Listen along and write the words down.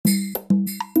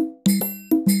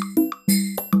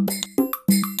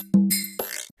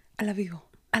la vivo,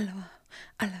 a la va,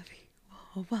 a la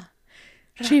vivo, va.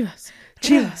 Chivas,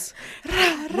 Chivas,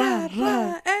 Ra, ra,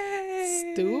 ra,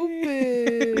 hey.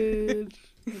 Stupid.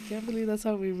 I can't believe that's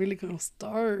how we really gonna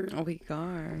start. We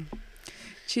are.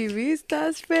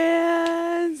 Chivistas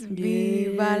fans,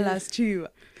 viva las Chivas.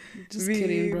 Just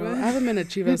kidding, bro. I haven't been a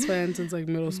Chivas fan since like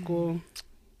middle school.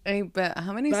 Hey, but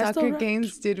how many soccer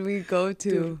games did we go to?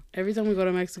 Dude, every time we go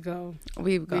to Mexico,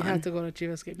 we have to go to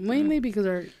Chivas game. Mainly because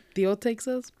our tío takes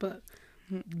us, but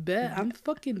bet I'm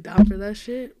fucking down for that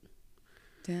shit.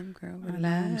 Damn, girl, relax. I know,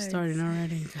 I'm starting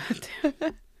already.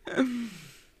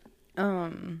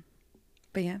 Goddamn.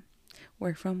 But yeah,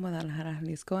 we're from Guadalajara,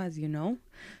 Jalisco, as you know.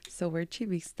 So we're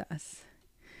chivistas.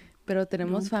 Pero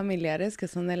tenemos familiares que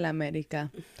son de la América.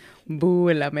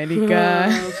 ¡Bú, el América!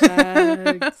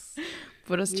 Facts.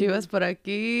 Puros chivas por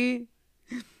aquí.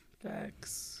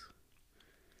 Facts.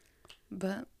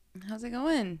 But how's it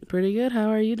going? Pretty good. How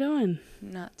are you doing?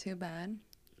 Not too bad.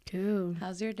 Cool.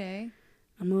 How's your day?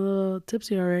 I'm a little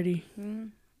tipsy already.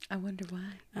 I wonder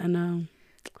why. I know.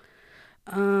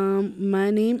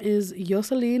 My name is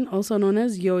Yoselin, also known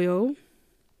as Yo-Yo.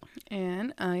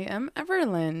 And I am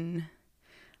Everlyn,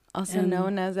 also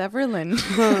known as Everlyn.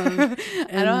 I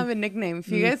don't have a nickname. If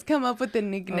you guys come up with a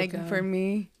nickname for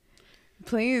me,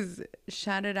 please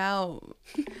shout it out.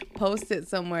 Post it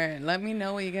somewhere. Let me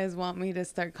know what you guys want me to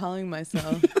start calling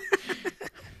myself.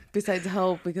 Besides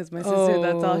Hope, because my sister,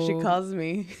 that's all she calls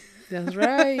me. That's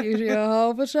right. You're a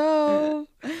Hope for show.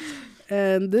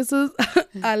 And this is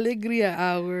Alegria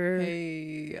Hour.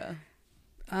 Hey.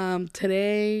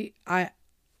 Today,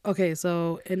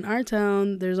 so in our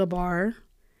town, there's a bar,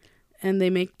 and they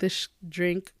make this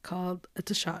drink called, it's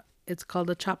a shot. It's called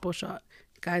a Chapo shot.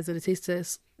 Guys, and it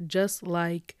tastes just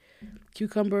like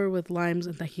cucumber with limes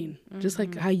and tajin. Just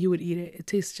like how you would eat it. It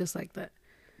tastes just like that.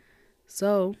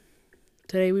 So,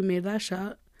 today we made that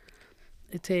shot.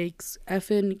 It takes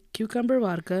effing cucumber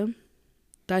vodka,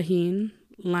 tajin,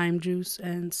 lime juice,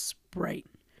 and Sprite.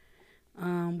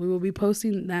 We will be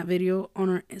posting that video on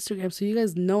our Instagram so you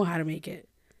guys know how to make it,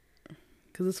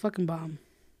 because it's fucking bomb.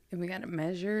 And we got it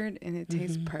measured, and it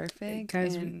tastes perfect.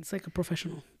 Guys, it's like a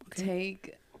professional. Okay?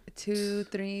 Take 2,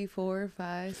 3, 4,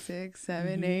 5, 6,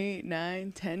 7, 8,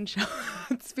 9, 10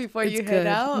 shots before you head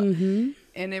out. And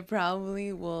it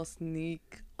probably will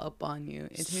sneak up on you.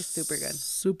 It tastes super good.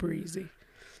 Super easy.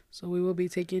 So we will be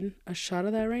taking a shot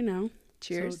of that right now.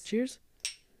 Cheers. So, cheers.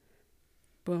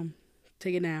 Boom.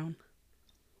 Take it down.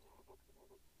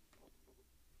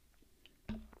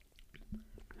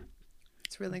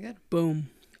 It's really good.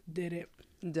 Boom. Did it.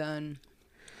 Done.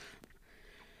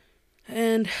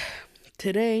 And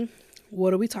today,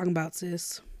 what are we talking about,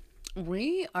 sis?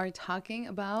 We are talking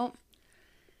about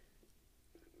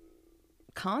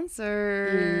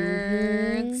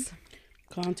concerts.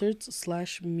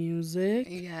 Concerts/music.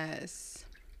 Yes.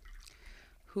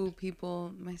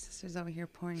 My sister's over here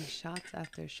pouring shots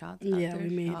after shots. Yeah, we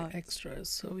made extras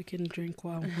so we can drink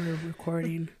while we're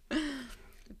recording.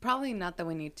 Probably not that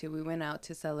we need to. We went out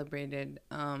to celebrate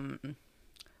one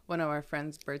of our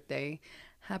friends' birthday.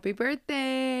 Happy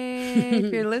birthday!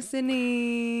 If you're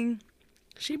listening.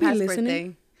 She be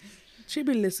listening. She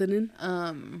be listening.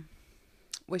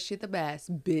 Wish you the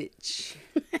best, bitch.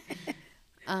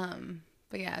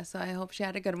 But yeah, so I hope she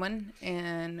had a good one.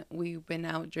 And we've been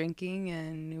out drinking,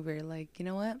 and we were like, you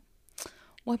know what?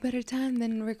 What better time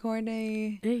than record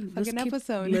a fucking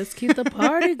episode? Let's keep the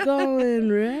party going,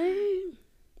 right?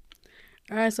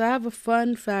 All right, so I have a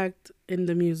fun fact in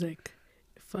the music.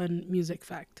 Fun music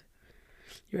fact.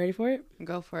 You ready for it?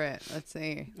 Go for it. Let's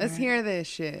see. Let's hear this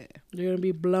shit. You're going to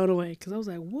be blown away because I was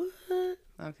like, what?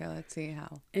 Okay, let's see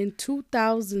how. In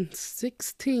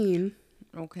 2016,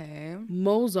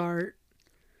 Mozart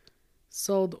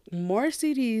sold more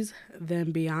CDs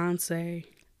than Beyonce.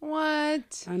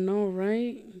 What? I know,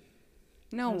 right?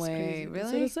 No way. Crazy. Really?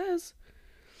 That's what it says.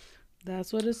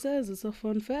 That's what it says. It's a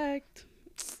fun fact.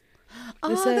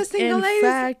 The single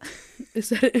ladies. It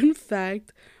said, in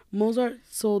fact, Mozart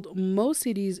sold the most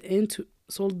CDs in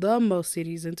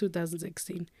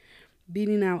 2016,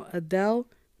 beating out Adele,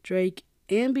 Drake,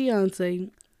 and Beyonce,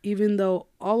 even though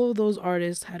all of those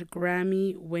artists had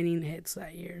Grammy-winning hits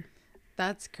that year.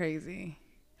 That's crazy.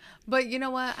 But you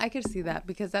know what? I could see that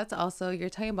because that's also, you're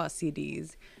talking about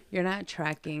CDs. You're not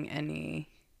tracking any,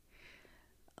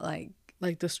 like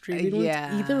the streaming ones.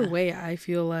 Either way, I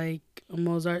feel like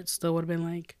Mozart still would have been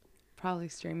like. Probably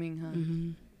streaming, huh?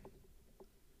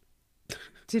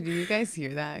 Did you guys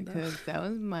hear that? Because that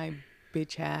was my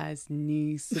bitch ass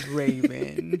niece,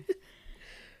 Raven.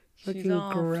 She's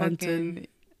all fucking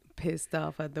pissed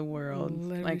off at the world.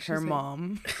 Like her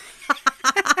mom.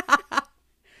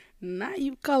 Not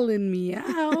you calling me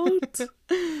out.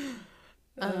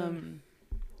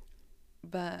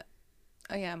 But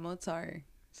oh yeah, Mozart.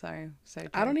 Sorry.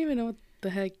 I don't even know what the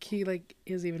heck he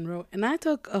is even wrote. And I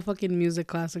took a fucking music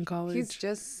class in college. He's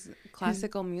just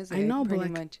classical music. I know, but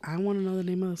much. I want to know the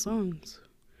name of the songs.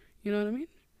 You know what I mean?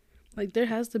 Like there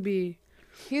has to be.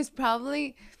 He's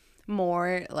probably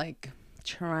more like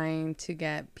trying to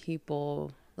get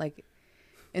people like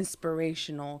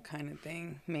inspirational kind of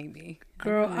thing, maybe.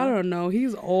 Girl, I don't know.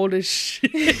 He's old as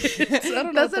shit. So I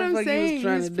don't know what I'm saying. He was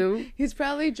trying to do. He's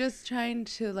probably just trying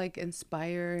to like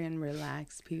inspire and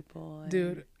relax people.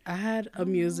 Dude, I had a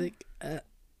music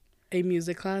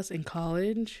class in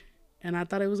college, and I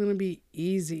thought it was gonna be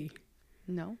easy.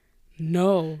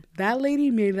 No, that lady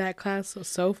made that class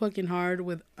so fucking hard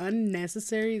with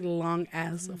unnecessary long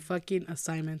ass fucking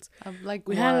assignments. Like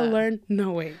we had to learn.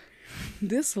 No wait,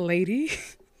 this lady.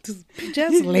 This bitch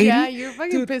ass lady. Yeah, you're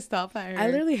fucking pissed off at her. I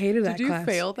literally hated that class. Did you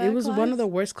fail that It was class? one of the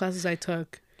worst classes I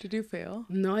took. Did you fail?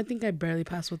 No, I think I barely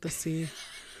passed with a C.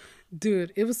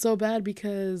 Dude, it was so bad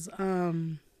because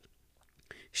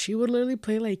she would literally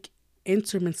play like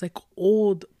instruments, like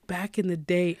old back in the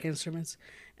day instruments.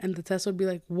 And the test would be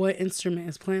like, what instrument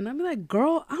is playing? I'd be like,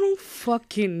 girl, I don't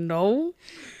fucking know.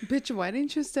 Bitch, why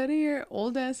didn't you study your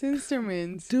old ass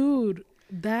instruments? Dude,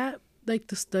 that like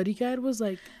the study guide was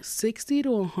like 60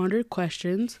 to 100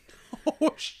 questions.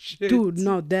 Oh shit. Dude,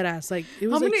 no, dead ass. Like it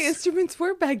was. How many instruments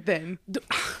were back then?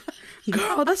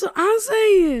 Girl, that's what I'm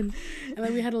saying. And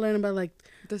then we had to learn about like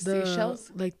the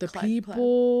seashells, like the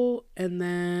people, and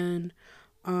then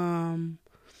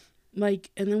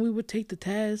like, and then we would take the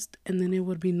test, and then it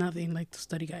would be nothing like the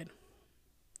study guide.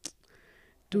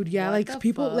 Dude, yeah, what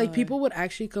like people would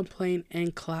actually complain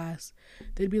in class.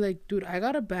 They'd be like, dude, I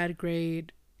got a bad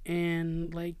grade,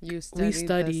 and like we studied.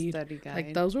 The study guide.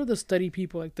 Like those were the study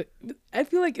people. Like I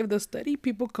feel like if the study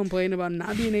people complain about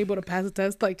not being able to pass a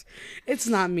test, like it's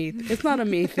not me. It's not a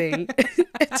me thing.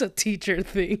 It's a teacher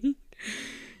thing.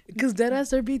 Because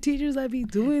deadass there be teachers that be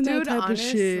doing that type of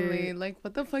shit. Like,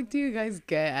 what the fuck do you guys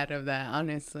get out of that,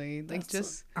 honestly? Like,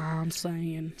 I'm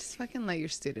saying. Just fucking let your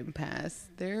student pass.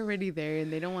 They're already there,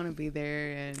 and they don't want to be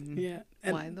there, and... Yeah.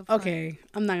 Why the fuck? Okay,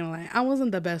 I'm not gonna lie. I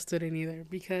wasn't the best student either,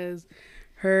 because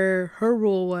her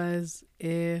rule was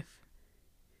if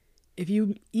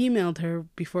you emailed her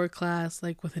before class,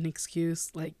 like, with an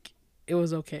excuse, like, it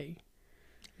was okay.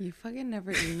 You fucking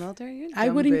never emailed her? You're I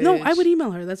would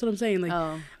email her. That's what I'm saying. Like,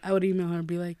 I would email her and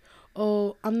be like,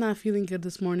 "Oh, I'm not feeling good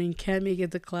this morning. Can't make it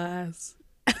to class."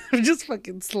 Just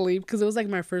fucking sleep because it was like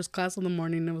my first class in the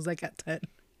morning. And it was like at 10.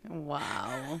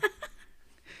 Wow.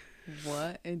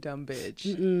 What a dumb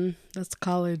bitch. That's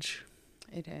college.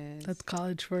 It is. That's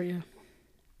college for you.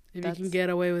 If you can get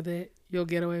away with it, you'll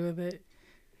get away with it.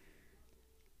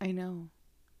 I know.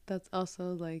 That's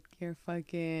also like your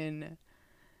fucking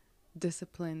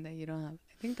discipline that you don't have.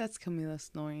 I think that's Camila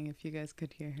snoring, if you guys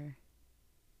could hear her.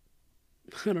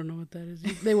 I don't know what that is.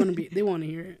 They want to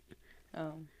hear it.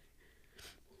 Oh.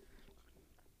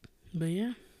 But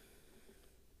yeah.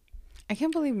 I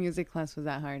can't believe music class was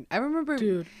that hard. I remember.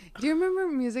 Dude. Do you remember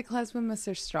music class with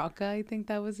Mr. Straka? I think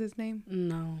that was his name.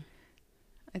 No.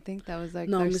 I think that was like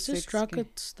no. Mr. Straka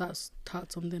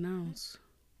taught something else.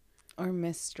 Or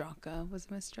Miss Straka. Was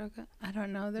Miss Straka? I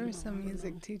don't know. There was some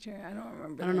music teacher. I don't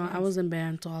remember. I don't know. I was in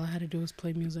band, so all I had to do was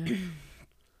play music.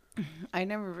 I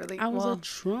never really. I was a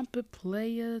trumpet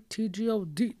player.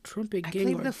 TGOD trumpet game.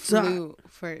 I played the flute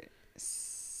for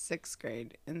 6th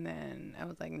grade, and then I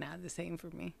was like, nah, this ain't for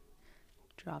me.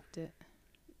 Dropped it.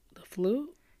 The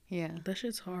flute? Yeah. That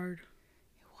shit's hard.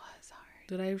 It was hard.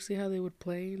 Did I ever see how they would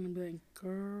play and be like,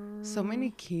 girl? So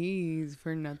many keys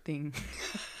for nothing.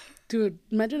 Dude,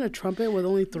 imagine a trumpet with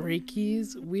only 3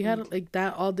 keys. We had like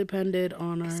that all depended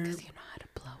on it's our. because you know how to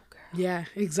blow, girl. Yeah,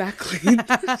 exactly.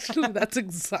 That's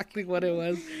exactly what it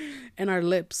was. And our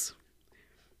lips.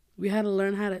 We had to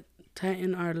learn how to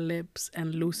tighten our lips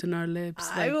and loosen our lips.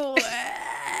 Like,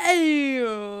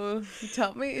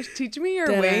 teach me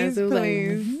your ways,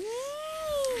 please.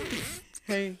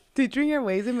 Hey, teach me your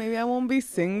ways, and maybe I won't be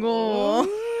single.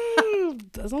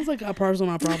 That sounds like a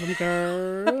personal problem,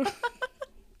 girl.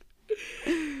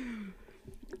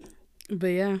 But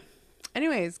yeah.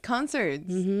 Anyways, concerts.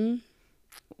 Mm-hmm.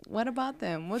 What about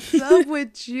them? What's up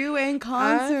with you and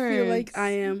concerts? I feel like I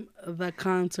am the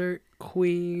concert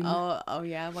queen. Oh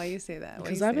yeah. Why you say that?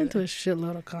 Because I've been to a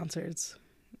shitload of concerts.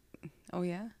 Oh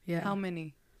yeah. Yeah. How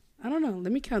many? I don't know.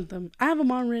 Let me count them. I have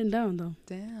them all written down though.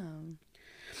 Damn.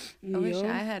 I wish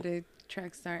I had a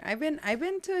track star. I've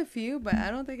been to a few, but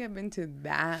I don't think I've been to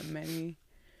that many.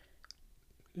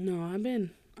 No, I've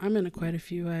been I'm in quite a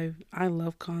few. I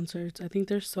love concerts. I think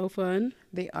they're so fun.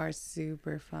 They are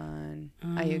super fun.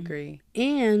 I agree.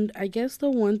 And I guess the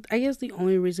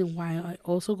only reason why I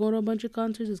also go to a bunch of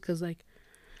concerts is because, like,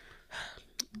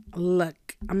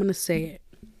 look, I'm gonna say it.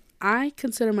 I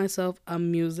consider myself a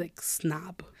music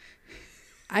snob.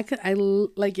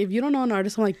 Like, if you don't know an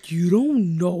artist, I'm like, you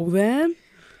don't know them?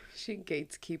 She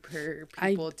gatekeep her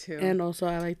people too. And also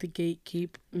I like to gatekeep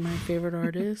my favorite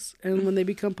artists. And when they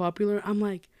become popular, I'm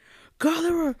like,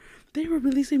 girl, they were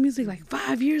releasing music like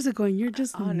 5 years ago and you're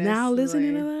just now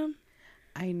listening to them?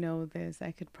 I know this.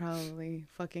 I could probably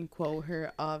fucking quote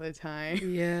her all the time.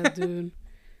 Yeah, dude.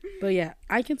 But yeah,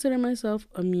 I consider myself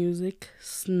a music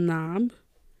snob.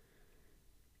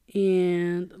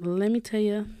 And let me tell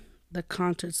you the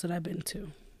concerts that I've been to.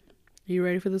 Are you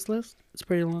ready for this list? It's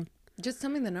pretty long. Just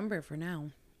tell me the number for now.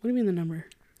 What do you mean the number?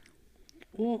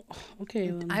 Well,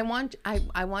 okay. I want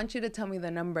you to tell me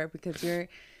the number because you're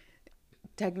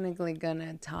technically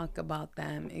gonna talk about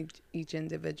them each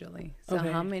individually. So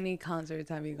okay. How many concerts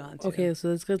have you gone to? Okay,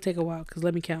 so it's gonna take a while because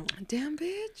let me count. Damn,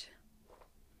 bitch.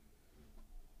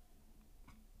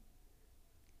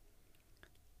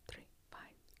 3, 5,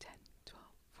 10, 12,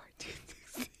 14,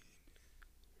 16.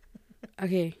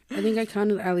 Okay, I think I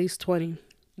counted at least 20.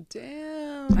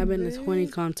 Damn. I've been to 20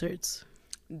 concerts.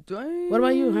 Damn. What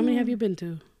about you? How many have you been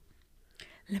to?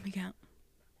 Let me count.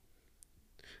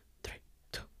 3,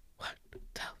 2, 1,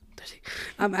 12, 13.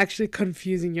 I'm actually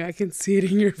confusing you. I can see it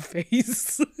in your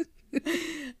face.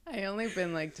 I only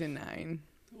been like to 9.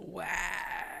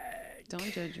 Whack.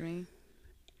 Don't judge me.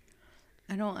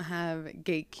 I don't have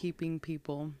gatekeeping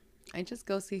people. I just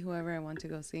go see whoever I want to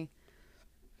go see.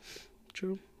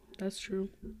 True. That's true.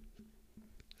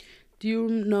 Do you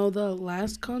know the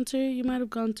last concert you might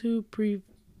have gone to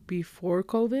before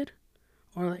COVID?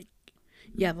 Or like,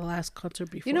 yeah, the last concert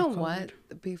before COVID. You know what?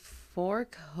 Before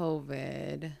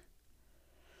COVID,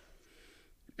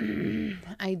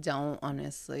 I don't,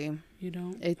 honestly. You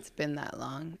don't? It's been that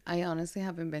long. I honestly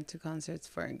haven't been to concerts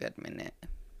for a good minute.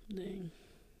 Dang.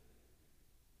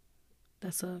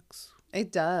 That sucks.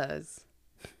 It does.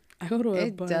 I go to a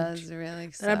bunch. It does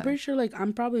really suck. And I'm pretty sure, like,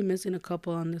 I'm probably missing a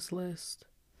couple on this list.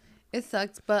 It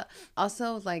sucks, but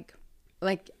also like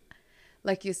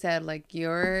you said, like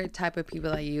your type of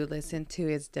people that you listen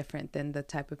to is different than the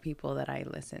type of people that I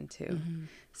listen to. Mm-hmm.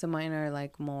 So mine are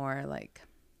like more like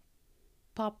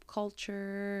pop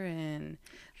culture and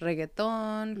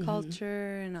reggaeton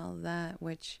culture and all of that,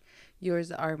 which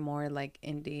yours are more like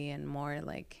indie and more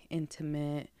like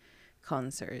intimate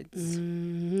concerts,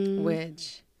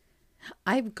 which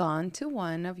I've gone to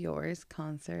one of yours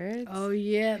concerts. Oh,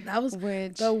 yeah. That was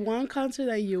the one concert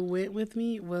that you went with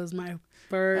me was my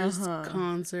first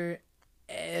concert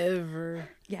ever.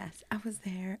 Yes, I was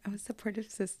there. I was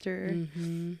supportive sister.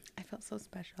 Mm-hmm. I felt so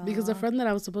special. Because the friend that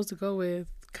I was supposed to go with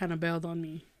kind of bailed on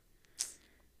me.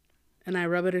 And I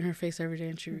rub it in her face every day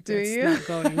and she regrets not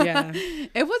going. Yeah.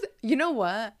 It was, you know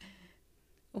what?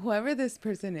 Whoever this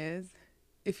person is,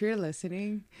 if you're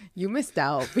listening, you missed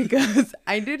out because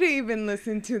I didn't even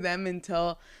listen to them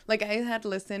until, like, I had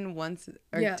listened once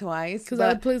or twice. Because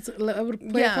I would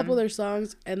play a couple of their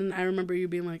songs, and then I remember you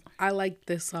being like, I like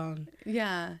this song.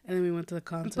 Yeah. And then we went to the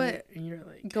concert, and you're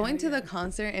like... Going to the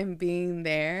concert and being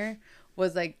there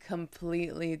was, like,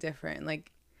 completely different.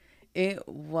 Like, it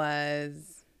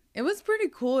was pretty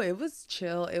cool. It was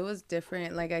chill. It was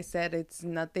different. Like I said, it's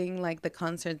nothing like the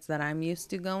concerts that I'm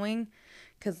used to going.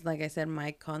 Because, like I said,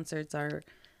 my concerts are,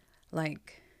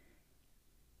 like,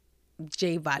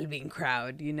 J Balvin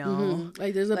crowd, you know? Mm-hmm.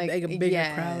 Like, there's a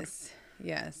bigger crowd.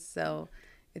 Yes. So,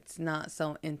 it's not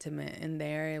so intimate in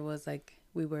there. It was, like,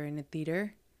 we were in a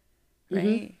theater, right?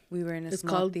 Mm-hmm. We were in a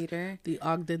small theater. The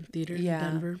Ogden Theater in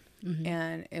Denver. Mm-hmm.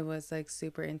 And it was, like,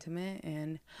 super intimate.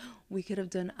 And we could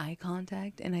have done eye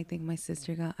contact. And I think my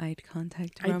sister got eye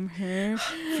contact from her.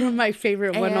 From my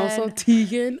favorite one also,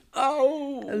 Tegan.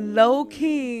 Oh. Low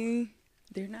key.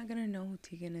 They're not going to know who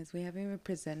Tegan is. We haven't even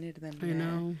presented them yet. I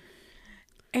know.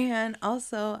 And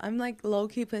also, I'm, like, low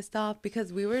key pissed off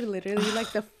because we were literally,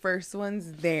 like, the first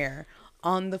ones there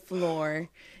on the floor.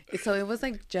 So it was,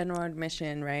 like, general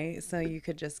admission, right? So you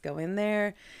could just go in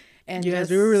there. And yes,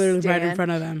 we were really right in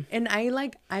front of them. And I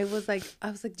was like,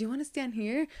 do you want to stand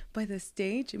here by the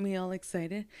stage? And me all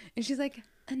excited. And she's like,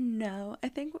 no, I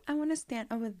think I want to stand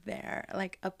over there,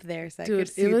 like up there, so I could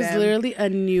see them. It was literally a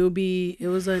newbie. It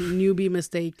was a newbie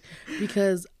mistake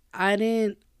because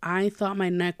I thought my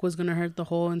neck was gonna hurt the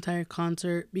whole entire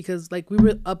concert because like we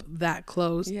were up that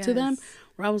close to them.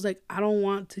 Where I was like, I don't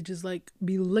want to just like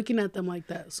be looking at them like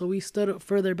that. So we stood up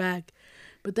further back.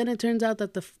 But then it turns out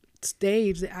that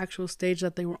stage, the actual stage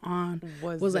that they were on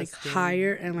was like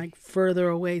higher and like further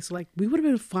away. So like we would have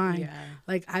been fine. Yeah.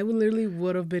 Like I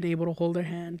would have been able to hold her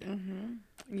hand.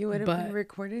 Mm-hmm. You would have been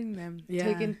recording them,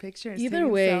 taking pictures, either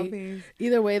way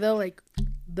though, like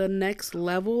the next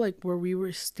level, like where we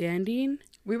were standing,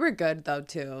 we were good though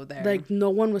too there. Like no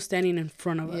one was standing in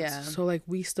front of us. So like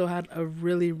we still had a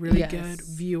really, really good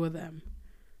view of them.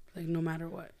 Like no matter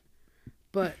what.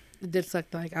 But it did suck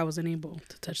that like I wasn't able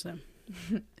to touch them.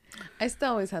 I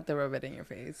still always had to rub it in your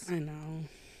face. I know.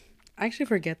 I actually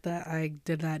forget that I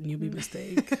did that newbie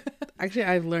mistake. Actually,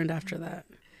 I've learned after that.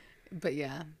 But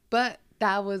yeah. But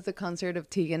that was the concert of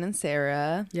Tegan and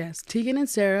Sarah. Yes. Tegan and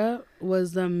Sarah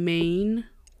was the main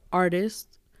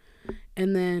artist.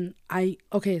 And then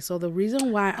so the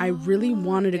reason why I really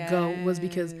wanted to go was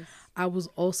because I was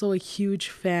also a huge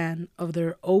fan of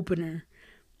their opener.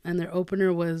 And their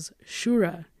opener was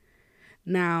Shura.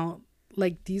 Now,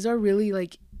 like, these are really,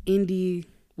 like, indie.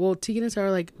 Well, Tegan and Sarah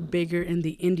are, like, bigger in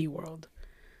the indie world.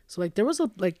 So, like, there was,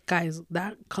 guys,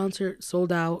 that concert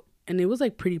sold out. And it was,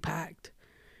 like, pretty packed.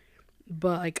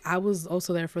 But, like, I was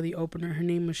also there for the opener. Her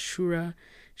name was Shura.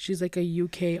 She's, like, a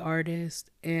UK artist.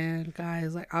 And,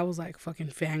 guys, like, I was, like, fucking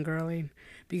fangirling.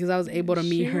 Because I was able to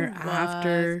meet her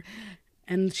after.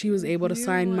 And she was able to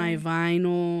sign my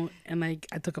vinyl, and like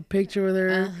I took a picture with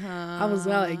her. I was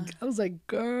like,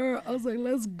 girl,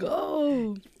 let's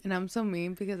go. And I'm so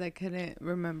mean because I couldn't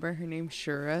remember her name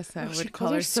Shura, so I would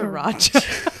call her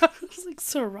Sriracha. I was like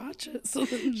Sriracha. So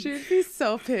she'd be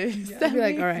so pissed. Yeah, I'd be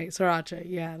like, all right, Sriracha.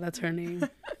 Yeah, that's her name.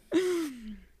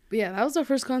 But yeah, that was the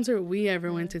first concert we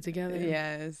ever went to together.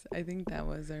 Yes, I think that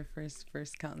was our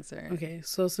first concert. Okay,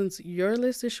 so since your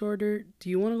list is shorter, do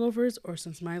you want to go first? Or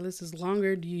since my list is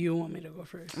longer, do you want me to go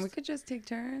first? We could just take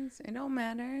turns. It don't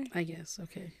matter. I guess.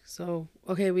 Okay. So,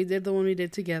 we did the one we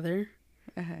did together.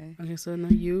 Okay, so now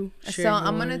you share yours.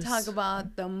 I'm going to talk about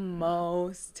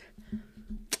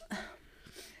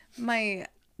my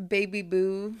baby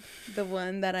boo, the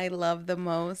one that I love the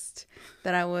most,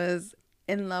 that I was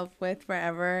in love with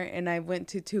forever, and I went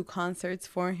to 2 concerts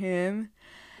for him,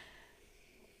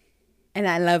 and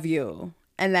I love you,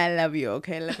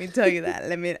 okay, let me tell you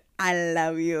that. I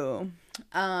love you.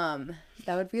 That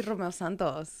would be Romeo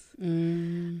Santos.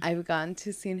 I've gone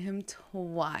to see him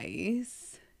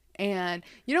twice, and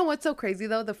you know what's so crazy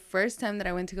though, the first time that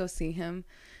I went to go see him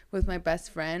with my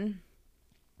best friend,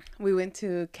 we went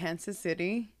to Kansas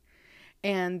City.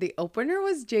 And the opener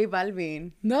was J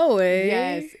Balvin. No way.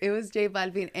 Yes, it was J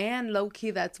Balvin. And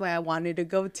low-key, that's why I wanted to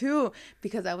go too.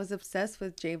 Because I was obsessed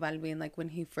with J Balvin, like, when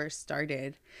he first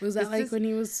started. Was that when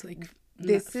he was, like,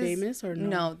 famous or no?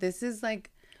 No, this is, like,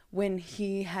 when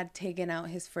he had taken out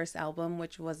his first album,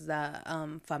 which was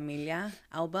the Familia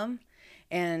album.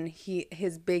 And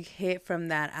his big hit from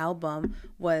that album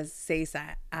was 6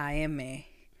 AM.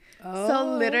 Oh,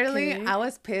 so literally, I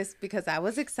was pissed because I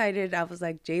was excited. I was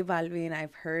like, J Balvin,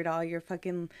 I've heard all your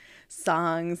fucking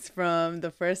songs from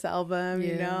the first album.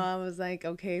 You know, I was like,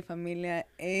 okay, Familia,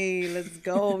 hey, let's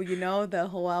go. You know, the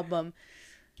whole album.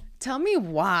 Tell me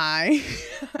why.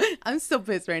 I'm still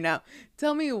pissed right now.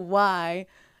 Tell me why.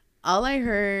 All I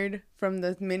heard from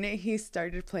the minute he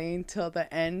started playing till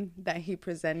the end that he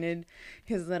presented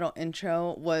his little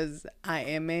intro was I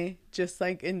Am A, just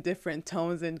like in different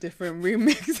tones and different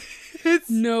remixes.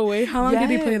 No way. How long did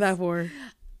he play that for?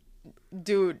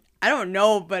 Dude, I don't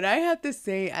know, but I have to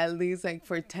say at least like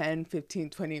for 10, 15,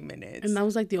 20 minutes. And that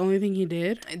was like the only thing he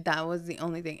did? That was the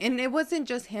only thing. And it wasn't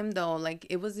just him though. Like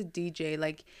it was a DJ.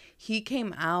 Like he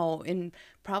came out and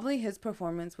probably his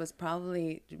performance was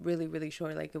probably really, really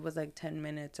short. Like it was like 10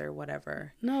 minutes or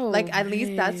whatever. No. Like at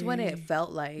least that's what it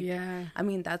felt like. Yeah. I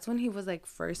mean, that's when he was like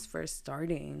first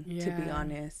starting, to be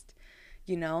honest.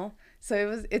 You know?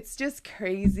 So it's just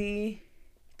crazy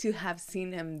to have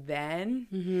seen him then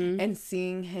and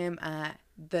seeing him at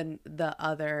the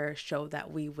other show that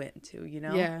we went to, you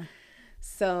know? Yeah.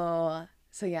 So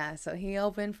he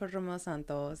opened for Romeo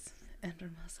Santos. And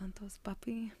Romeo Santos,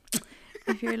 papi,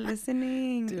 if you're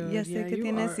listening, dude, ya sé que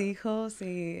tienes hijos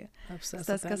y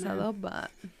estás casado, but,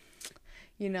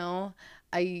 you know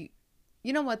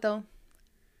what though?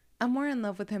 I'm more in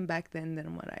love with him back then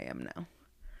than what I am now.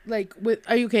 Like,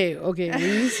 are you okay? Okay, when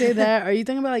you say that, are you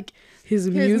talking about like his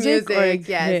music? Or like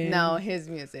yes, no, his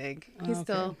music. He's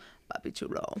still papi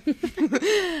chulo.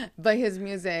 But his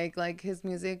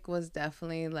music was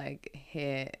definitely like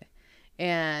hit.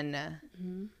 And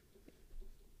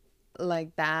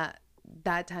like that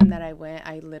time that I went,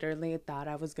 I literally thought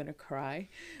I was gonna cry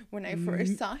when I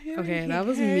first saw him. Okay, that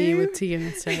was me with Tegan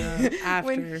and Sarah after.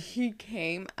 When he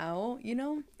came out, you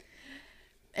know?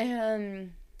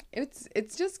 And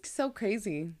It's just so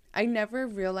crazy. I never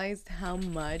realized how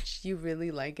much you really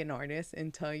like an artist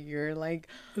until you're like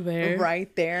there,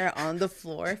 right there on the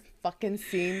floor, fucking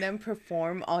seeing them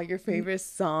perform all your favorite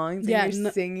songs, and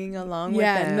you're singing along with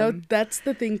them. No, that's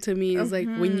the thing to me is like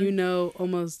when you know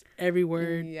almost every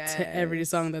word to every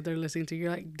song that they're listening to,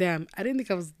 you're like, damn, I didn't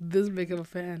think I was this big of a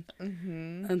fan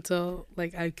until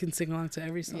like I can sing along to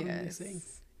every song they sing.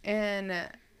 And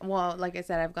well, like I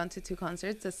said, I've gone to 2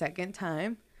 concerts the second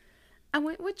time. I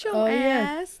went with your ass.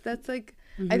 Yeah. That's like,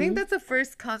 I think that's the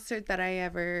first concert that I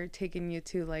ever taken you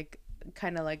to, like,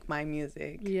 kind of like my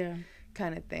music. Yeah.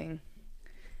 Kind of thing.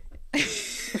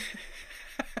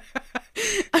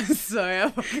 I'm sorry,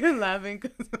 I'm fucking laughing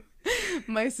because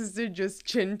my sister just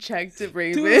chin checked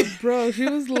Raven. Dude, bro, she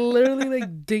was literally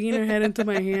like digging her head into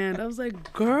my hand. I was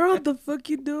like, girl, what the fuck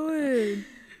you doing?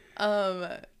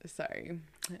 Sorry.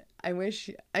 I wish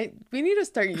we need to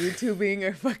start YouTubing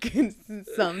or fucking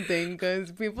something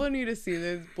because people need to see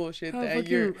this bullshit how that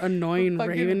you're annoying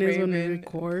Raven is when we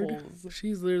record. Pulls.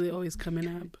 She's literally always coming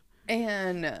up.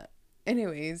 And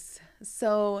anyways,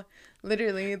 so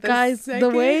literally guys,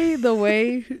 the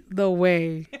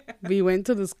way we went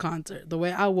to this concert, the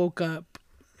way I woke up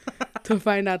to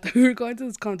find out that we were going to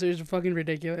this concert is fucking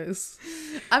ridiculous.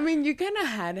 I mean, you kind of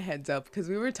had a heads up because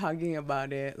we were talking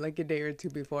about it like a day or two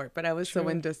before, but I was so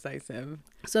indecisive.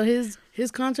 So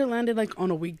his concert landed like on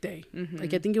a weekday.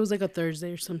 Like I think it was like a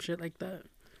Thursday or some shit like that.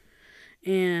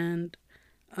 And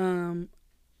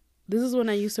this is when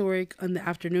I used to work in the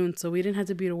afternoon, so we didn't have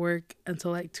to be to work until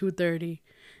like 2:30.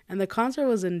 And the concert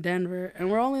was in Denver,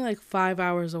 and we're only like 5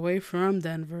 hours away from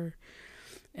Denver.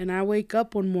 And I wake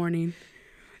up one morning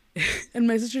and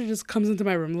my sister just comes into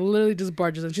my room, literally just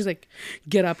barges in. She's like,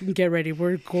 get up and get ready.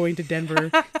 We're going to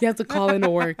Denver. You have to call in to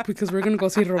work because we're going to go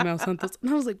see Romeo Santos.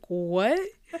 And I was like, what?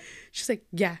 She's like,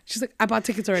 yeah. She's like, I bought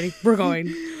tickets already. We're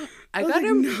going. I got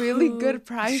a really good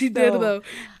price. She did though.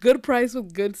 Good price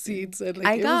with good seats. And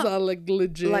like, it was all like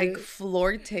legit. Like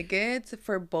floor tickets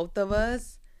for both of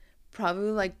us.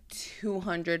 Probably like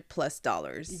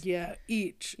 $200+. Yeah,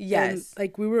 each. Yes. And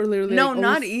like we were literally no, like,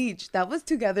 not each. That was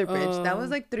together, bitch. That was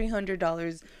like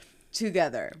 $300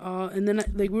 together. And then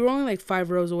like we were only like 5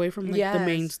 rows away from like the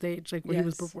main stage, like where he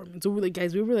was performing. So we're like,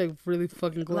 guys, we were like really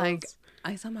fucking close. Like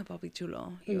I saw my Bobby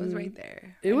Chulo. He was right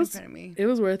there. It was in front of me. It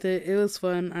was worth it. It was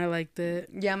fun. I liked it.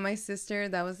 Yeah, my sister,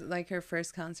 that was like her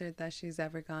first concert that she's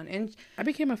ever gone. And I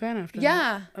became a fan after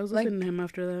that. I was listening to him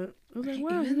after that. I was like,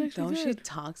 wow, even though she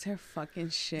talks her fucking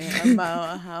shit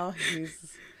about how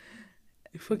he's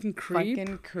fucking creep.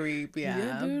 Fucking creep, yeah.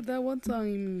 Yeah, dude, that one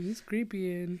song, he's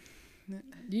creepy and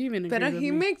you even agree but with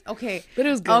he me. makes okay. But it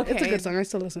was good. Okay. It's a good song. I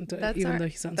still listen to it, even though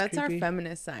he sounds that's creepy. Our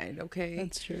feminist side, okay?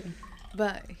 That's true.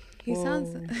 But he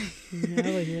sounds yeah,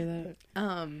 I would hear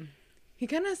that. He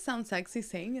kind of sounds sexy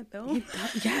saying it though.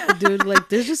 Yeah, dude. Like,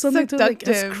 there's just something to like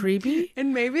it's creepy,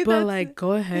 and maybe but like,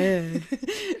 go ahead.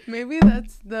 Maybe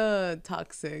that's the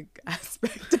toxic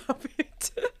aspect of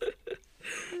it.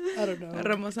 I don't know.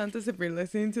 Ramos Santos, if you're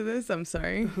listening to this, I'm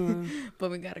sorry, but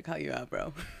we gotta call you out,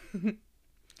 bro.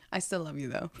 I still love you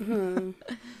though.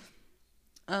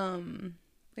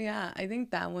 Yeah, I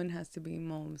think that one has to be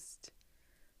my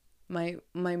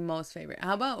most favorite.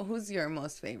 How about who's your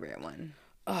most favorite one?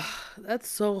 Oh, that's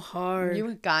so hard.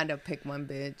 You gotta pick one,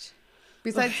 bitch.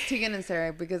 Besides Tegan and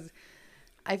Sarah, because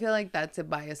I feel like that's a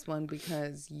biased one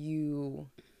because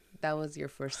that was your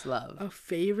first love. A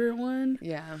favorite one?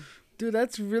 Yeah. Dude,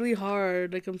 that's really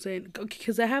hard. Like I'm saying,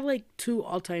 because I have like 2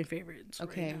 all-time favorites.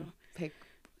 Okay,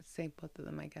 say both of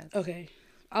them, I guess. Okay,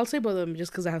 I'll say both of them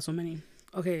just because I have so many.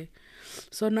 Okay,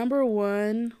 so number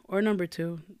 1 or number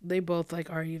 2, they both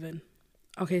like are even.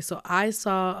 Okay, so I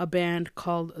saw a band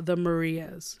called the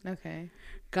Marias. Okay.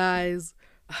 Guys,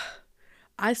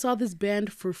 I saw this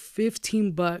band for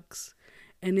 $15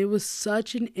 and it was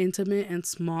such an intimate and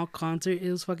small concert.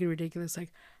 It was fucking ridiculous,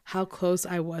 like how close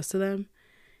I was to them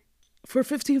for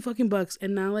 15 fucking bucks.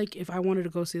 And now like if I wanted to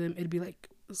go see them, it'd be like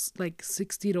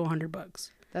 60 to $100.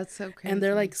 That's so crazy. And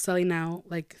they're like selling out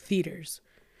like theaters.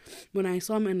 When I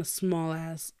saw them in a small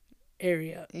ass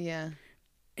area. Yeah.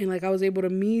 And like I was able to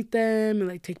meet them and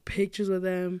like take pictures with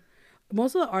them.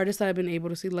 Most of the artists that I've been able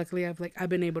to see, luckily I've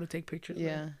been able to take pictures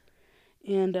with.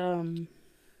 And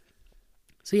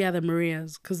so yeah, the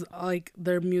Marias, because like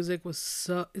their music is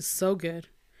so good.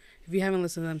 If you haven't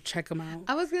listened to them, check them out.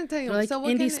 I was gonna tell you, they're like so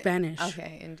indie Spanish.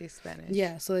 Okay, indie Spanish.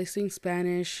 Yeah, so they sing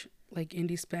Spanish, like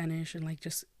indie Spanish, and like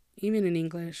just even in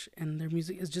English, and their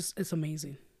music is it's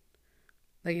amazing.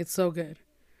 Like it's so good.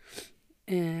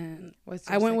 And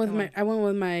I went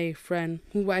with my friend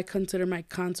who I consider my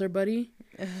concert buddy.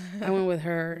 I went with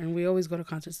her, and we always go to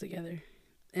concerts together.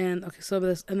 And okay, so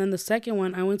this, and then the second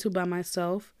one I went to by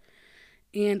myself,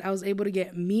 and I was able to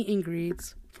get meet and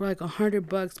greets for like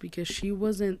 $100 because she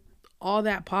wasn't all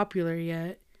that popular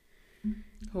yet.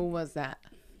 Who was that?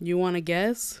 You want to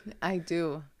guess? I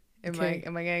do. Am I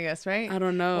gonna guess right? I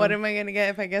don't know. What am I gonna get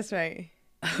if I guess right?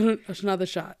 Another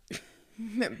shot.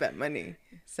 Bet money.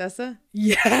 Sessa?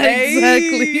 Yeah, hey!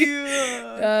 Exactly.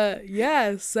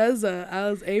 Yeah, SZA. I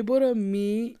was able to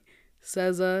meet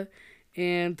SZA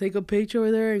and take a picture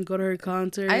with her and go to her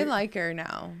concert. I like her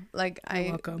now. Like,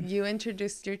 welcome. You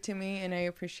introduced her to me, and I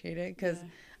appreciate it because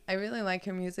I really like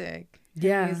her music.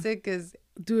 Her music is...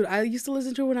 Dude, I used to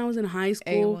listen to her when I was in high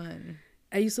school. A1.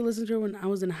 I used to listen to her when I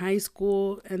was in high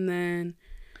school, and then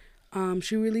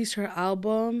she released her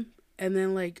album, and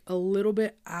then like a little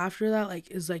bit after that,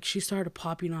 like is like she started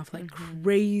popping off like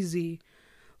crazy.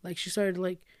 Like she started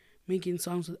like making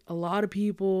songs with a lot of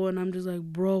people, and I'm just like,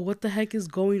 bro, what the heck is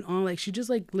going on? Like she just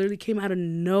like literally came out of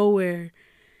nowhere.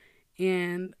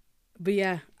 But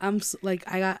yeah, I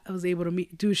was able to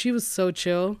meet, dude, she was so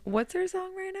chill. What's her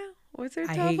song right now? What's her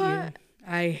top hate hot?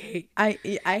 I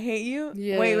hate you?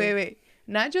 Yeah. Wait.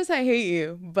 Not just I hate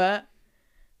you, but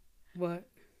what?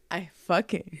 I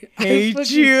fucking hate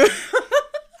you.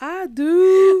 I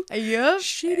do. Yup.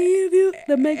 Shitty of you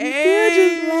to make me feel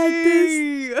just like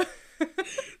this.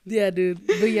 Yeah, dude.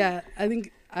 But yeah, I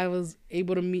think I was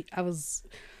able to meet. I was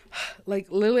like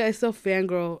literally, I still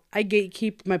fangirl. I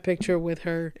gatekeep my picture with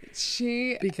her.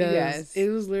 Because it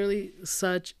was literally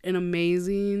such an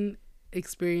amazing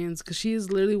experience. Because she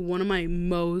is literally one of my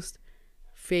most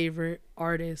favorite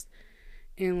artists,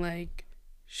 and like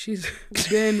she's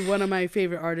been one of my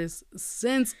favorite artists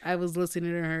since I was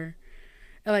listening to her.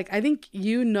 And like I think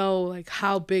like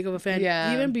how big of a fan,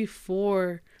 even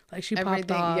before like she popped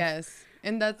off. Yes,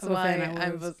 and that's why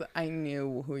I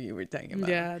knew who you were talking about.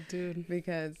 Yeah, dude.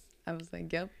 Because I was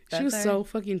like, yep. She was so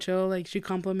fucking chill. Like she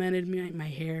complimented me like my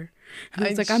hair. And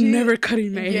it's like I'm never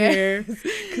cutting my hair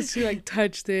because she like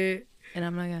touched it. And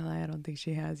I'm not gonna lie, I don't think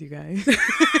she has, you guys.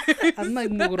 I'm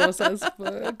like mugrosa as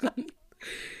fuck.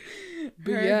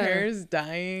 But her hair's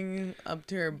dying up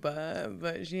to her butt,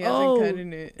 but she hasn't cut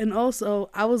it. And also,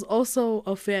 I was also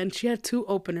a fan. She had 2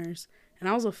 openers, and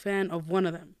I was a fan of one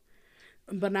of them.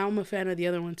 But now I'm a fan of the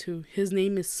other one, too. His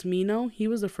name is Smino. He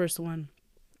was the first one.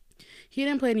 He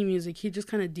didn't play any music. He just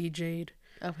kind of DJ'd.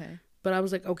 Okay. But I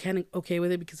was like okay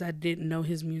with it because I didn't know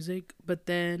his music. But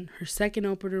then her second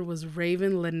opener was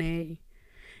Raven Lene.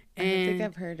 I think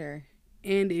I've heard her.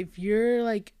 And if you're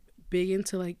like big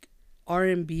into like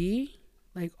R&B,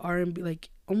 like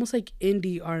almost like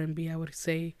indie R&B, I would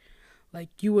say, like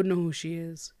you would know who she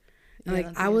is. And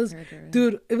like I was,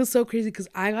 dude, it was so crazy because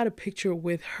I got a picture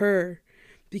with her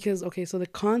because so the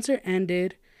concert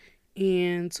ended,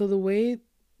 and so the way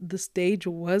the stage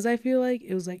was, I feel like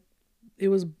it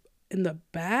was in the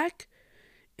back,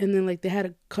 and then like they had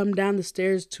to come down the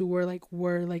stairs to where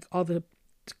all the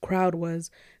crowd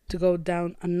was to go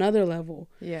down another level.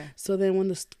 Yeah. So then when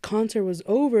the concert was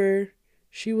over,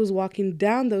 she was walking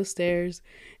down those stairs,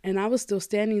 and I was still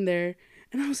standing there,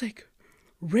 and I was like,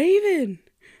 Raven.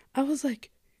 I was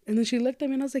like, and then she looked at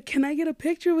me, and I was like, can I get a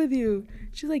picture with you?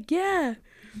 She's like, yeah.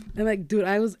 And like, dude,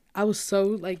 I was so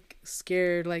like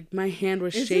scared. Like my hand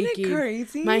was shaking. Isn't it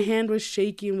crazy? My hand was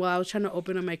shaking while I was trying to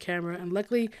open up my camera, and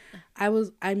luckily,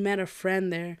 I met a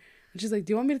friend there. And she's like,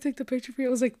 do you want me to take the picture for you?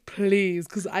 I was like, please,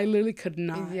 because I literally could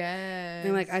not. Yes.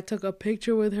 And like I took a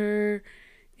picture with her.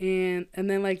 And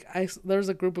then like there was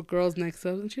a group of girls next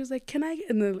to us, and she was like, "Can I?"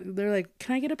 And then they're like,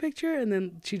 "Can I get a picture?" And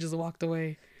then she just walked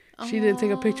away. She didn't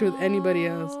take a picture with anybody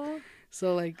else.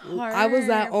 So like I was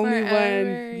that only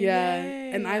one. Yeah.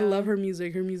 And I love her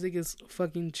music. Her music is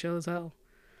fucking chill as hell.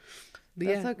 But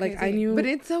that's so crazy. Like I knew. But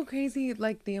it's so crazy,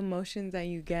 like the emotions that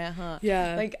you get, huh?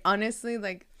 Yeah. Like honestly,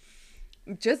 like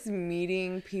just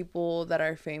meeting people that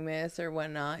are famous or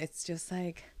whatnot, it's just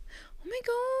like, oh my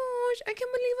gosh, I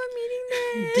can't believe I'm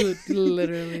meeting them. Dude,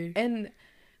 literally. And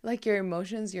like your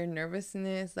emotions, your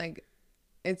nervousness, like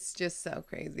it's just so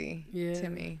crazy to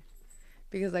me.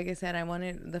 Because like I said,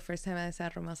 the first time I saw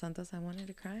Roma Santos, I wanted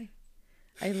to cry.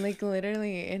 I like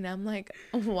literally, and I'm like,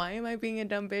 why am I being a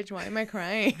dumb bitch? Why am I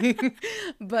crying?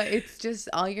 But it's just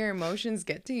all your emotions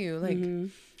get to you. Like,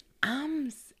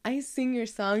 I sing your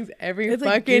songs every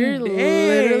fucking day.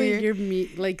 Literally, you're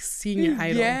like seeing your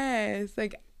idol. Yes,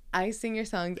 like I sing your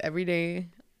songs every day.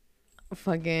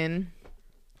 Fucking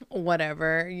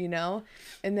whatever, you know.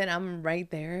 And then I'm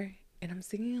right there, and I'm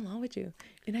singing along with you,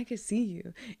 and I can see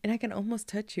you, and I can almost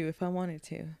touch you if I wanted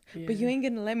to, Yeah. but you ain't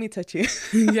gonna let me touch you.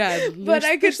 Yeah, but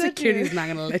I could. Security's not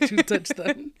gonna let you touch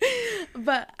them.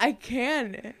 But I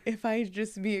can if I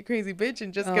just be a crazy bitch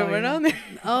and just go right on there.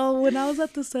 Oh, when I was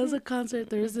at the SZA concert,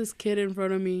 there was this kid in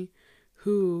front of me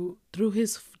who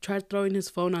tried throwing his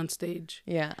phone on stage.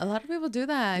 Yeah, a lot of people do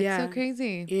that. Yeah. It's so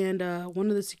crazy. And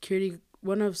one of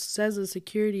SZA's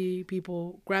security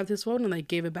people grabbed his phone and like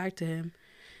gave it back to him.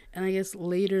 And I guess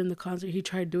later in the concert, he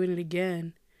tried doing it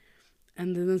again.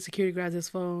 And then the security grabbed his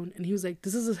phone. And he was like,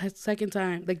 this is the second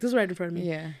time. Like, this is right in front of me.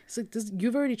 Yeah. He's like,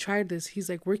 you've already tried this. He's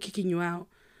like, we're kicking you out.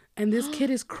 And this kid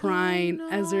is crying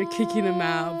as they're kicking him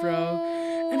out,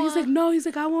 bro. And he's like, no. He's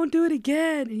like, I won't do it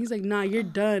again. And he's like, nah, you're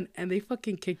done. And they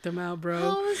fucking kicked him out,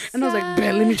 bro. And I was like,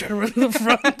 bet, let me try to run to the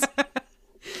front.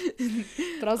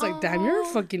 But I was like, damn, you're a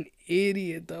fucking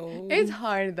idiot, though. It's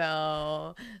hard,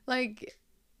 though. Like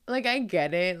I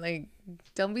get it. Like,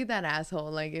 don't be that asshole.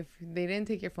 Like, if they didn't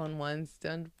take your phone once,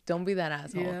 don't be that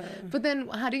asshole. Yeah. But then,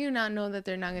 how do you not know that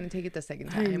they're not going to take it the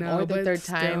second time, or the third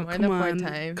time, or the fourth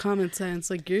time? Common sense.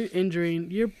 Like, you're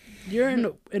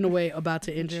in a way about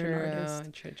to injure an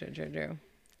artist. True.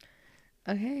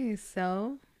 Okay,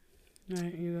 so. All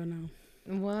right, you go now.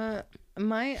 What?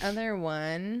 My other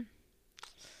one.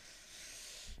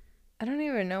 I don't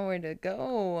even know where to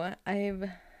go.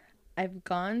 I've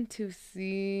gone to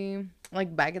see,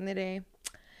 like, back in the day,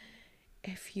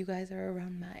 if you guys are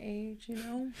around my age, you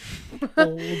know.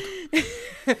 Old.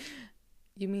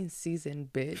 You mean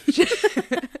seasoned, bitch.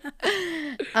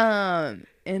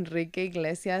 Enrique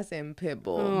Iglesias and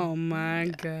Pitbull. Oh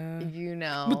my God. You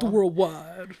know. With the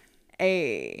worldwide.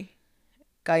 Hey.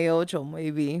 Calle Ocho,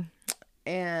 maybe.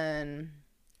 And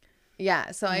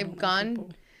yeah, so I've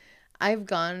gone. I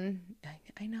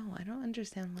know. I don't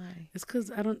understand why. It's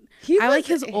because I like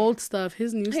his old stuff.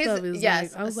 His new stuff is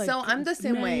like, I was like, so I'm the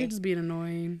same way. You're just being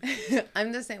annoying.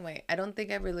 I'm the same way. I don't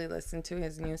think I really listened to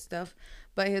his new stuff,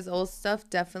 but his old stuff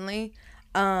definitely.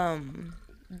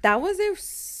 That was a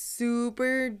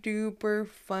super duper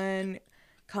fun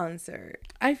concert.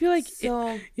 I feel like,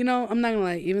 I'm not gonna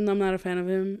lie, even though I'm not a fan of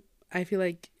him, I feel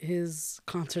like his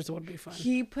concerts would be fun.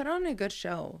 He put on a good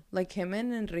show. Like, him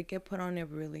and Enrique put on a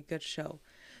really good show.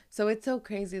 So it's so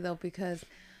crazy, though, because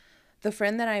the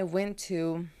friend that I went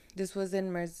to, this was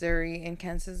in Missouri, in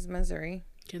Kansas, Missouri.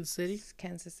 Kansas City?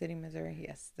 Kansas City, Missouri.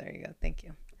 Yes, there you go. Thank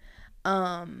you.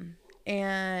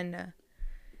 And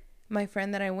my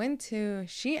friend that I went to,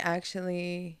 she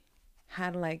actually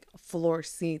had, like, floor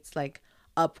seats, like,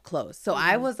 up close. So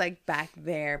I was, like, back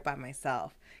there by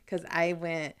myself. Because I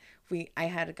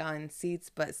had gotten seats,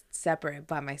 but separate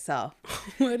by myself.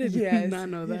 I did not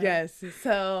know that. Yes.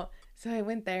 So I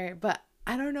went there, but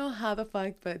I don't know how the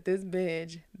fuck, but this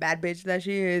bitch, bad bitch that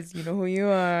she is, you know who you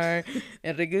are.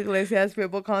 Enrique Iglesias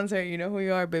Pitbull concert, you know who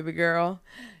you are, baby girl.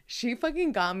 She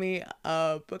fucking got me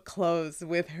up close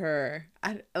with her.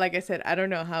 Like I said, I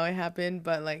don't know how it happened,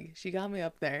 but like she got me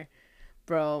up there,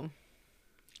 bro.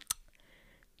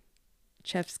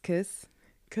 Chef's kiss.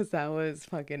 Because that was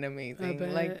fucking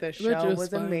amazing. Like, the show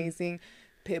was amazing.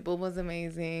 Pitbull was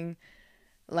amazing.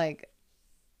 Like,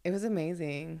 it was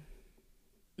amazing.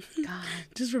 God.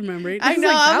 Just remembering. I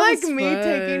know. I'm like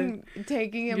me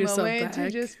taking a moment to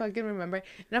just fucking remember.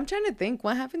 And I'm trying to think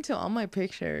what happened to all my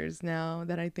pictures now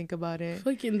that I think about it.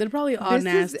 Fucking, they're probably all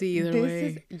nasty either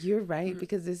way. You're right.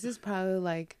 Because this is probably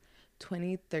like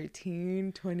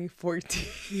 2013,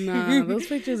 2014. Nah, those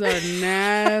pictures are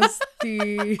nasty.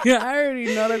 I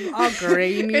already know they're all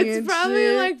grainy. It's probably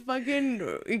shit. Like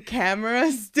fucking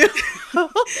camera still.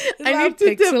 I need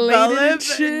to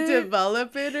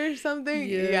develop it or something.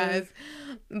 Yeah. Yes,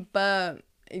 but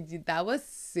that was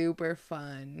super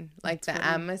fun. Like the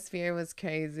atmosphere was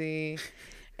crazy,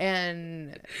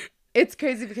 and it's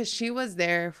crazy because she was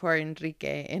there for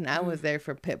Enrique and I was there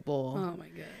for Pitbull. Oh my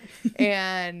God.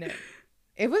 And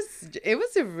it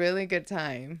was a really good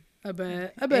time. I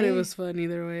bet it was fun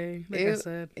either way. Like I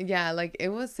said. Yeah, like it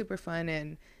was super fun.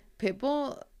 And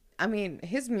Pitbull, I mean,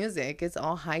 his music is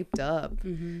all hyped up.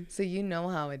 Mm-hmm. So you know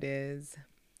how it is.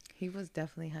 He was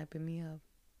definitely hyping me up.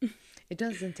 It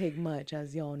doesn't take much,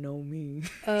 as y'all know me.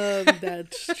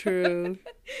 That's true.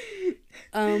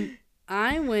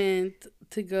 I went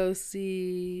to go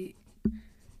see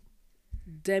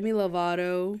Demi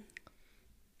Lovato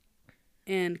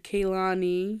and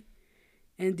Kehlani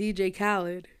and DJ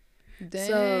Khaled.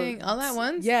 Dang, so, all at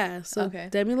once? Yeah, so okay.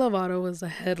 Demi Lovato was the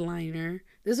headliner.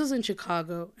 This was in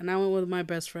Chicago, and I went with my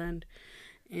best friend.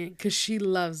 and because she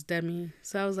loves Demi.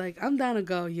 So I was like, I'm down to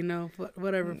go.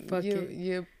 Whatever. Fuck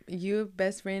it. You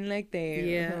best friend like that.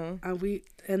 Yeah.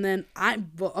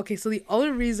 Okay. So the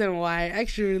only reason why I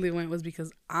actually really went was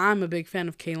because I'm a big fan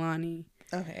of Kehlani.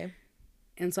 Okay.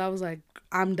 And so I was like,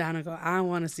 I'm down to go. I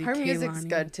want to see her Kehlani. music's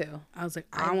good too. I was like,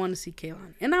 I want to see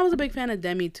Kehlani. And I was a big fan of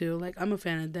Demi too. Like, I'm a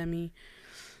fan of Demi.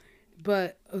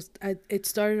 But it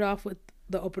started off with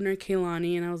the opener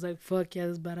Kehlani, and I was like, fuck yeah,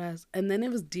 this is badass. And then it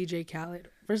was DJ Khaled.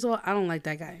 First of all, I don't like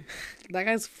that guy. That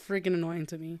guy's freaking annoying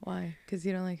to me. Why? Because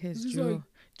you don't like his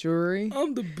jewelry?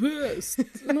 I'm the best.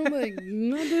 And I'm like,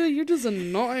 no, dude, you're just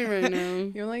annoying right now.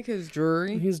 You don't like his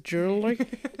jewelry? His jewelry?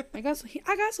 I got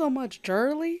so much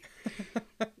jewelry.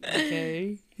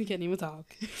 Okay. He can't even talk.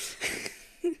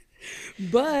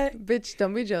 But bitch,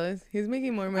 don't be jealous. He's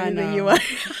making more money than you are.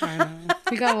 I know.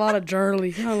 He got a lot of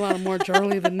jewelry. He got a lot more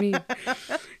jewelry than me.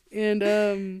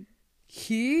 And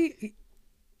he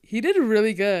did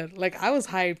really good. Like, I was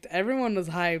hyped. Everyone was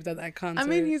hyped at that concert. I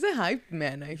mean, he's a hype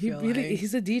man. He's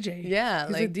a DJ. Yeah,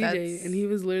 he's a DJ, and he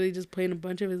was literally just playing a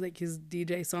bunch of his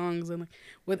DJ songs, and like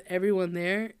with everyone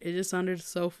there, it just sounded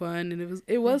so fun, and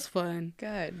it was fun.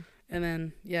 Good. And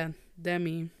then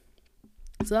Demi.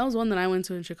 So that was one that I went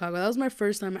to in Chicago. That was my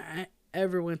first time I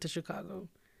ever went to Chicago.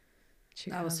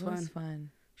 That was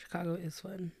fun. Chicago is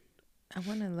fun. I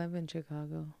want to live in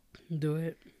Chicago. Do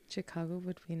it. Chicago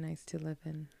would be nice to live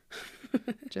in.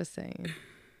 Just saying.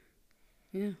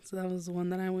 Yeah, so that was the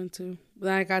one that I went to.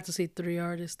 Then I got to see 3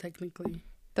 artists technically.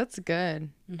 That's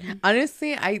good. Mm-hmm.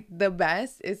 Honestly, the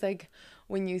best is like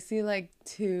when you see like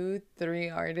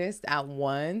 2-3 artists at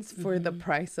once for the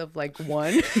price of like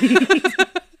one.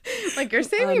 Like, you're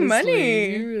saving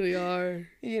money. You really are.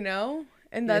 You know?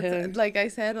 And that's like I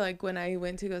said, like when I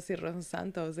went to go see Ros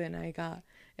Santos and I got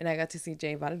to see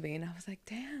J Balvin, I was like,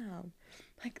 damn,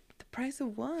 like the price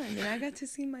of one, and I got to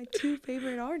see my 2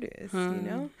 favorite artists, you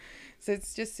know? So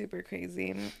it's just super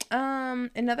crazy.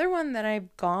 Another one that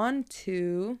I've gone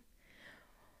to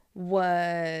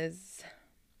was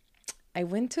I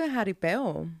went to a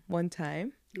jaripeo one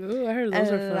time. Oh, I heard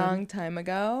those are fun. A long time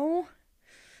ago.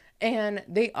 And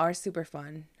they are super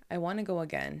fun. I want to go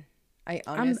again. I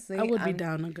would be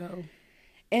down to go.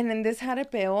 And in this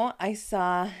jaripeo, I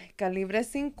saw Calibre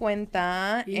 50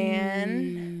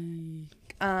 and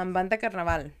Banda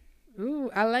Carnaval.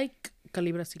 Ooh, I like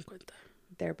Calibre 50.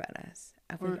 They're badass.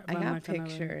 I got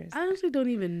pictures. I honestly don't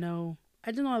even know.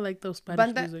 I just know I like those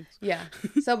Spanish music. Yeah.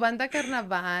 So Banda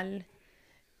Carnaval,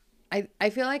 I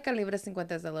feel like Calibre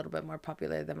 50 is a little bit more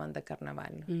popular than Banda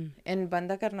Carnaval. And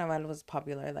Banda Carnaval was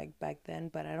popular like back then,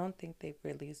 but I don't think they've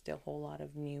released a whole lot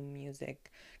of new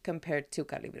music compared to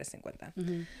Calibre 50.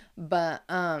 Mm-hmm. But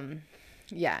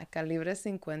yeah, Calibre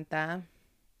 50,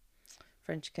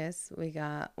 French Kiss, we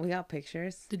got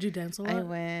pictures. Did you dance a lot? I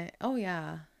went, oh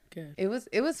yeah. Good. It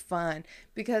was fun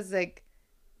because like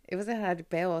it was a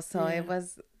jaripeo, so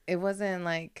it wasn't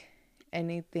like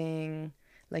anything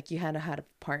like you had to have a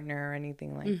partner or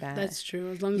anything like that. That's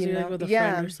true. As long as you're like with a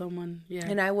friend or someone. Yeah.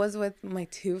 And I was with my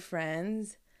 2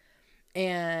 friends,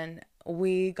 and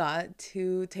we got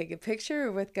to take a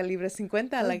picture with Calibre 50.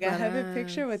 That's like, badass. I have a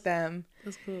picture with them.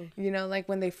 That's cool. You know, like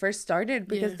when they first started,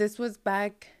 because this was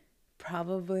back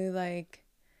probably like,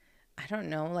 I don't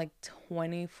know, like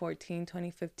 2014,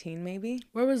 2015 maybe.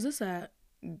 Where was this at?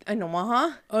 In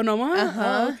Omaha. Oh, in Omaha? Uh-huh.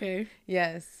 Oh, okay.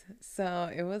 Yes. So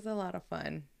it was a lot of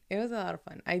fun.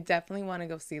 I definitely want to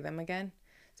go see them again,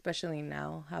 especially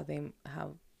now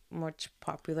how much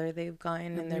popular they've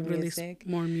gotten in their music.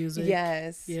 More music.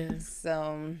 Yes. Yes.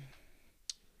 So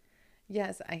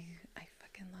yes, I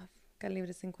fucking love Calibre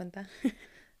 50.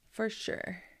 For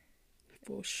sure.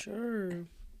 For sure.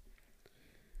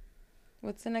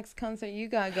 What's the next concert you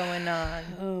got going on?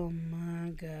 Oh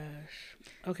my gosh.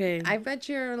 Okay. I bet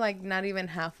you're like not even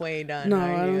halfway done. No,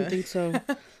 I don't think so.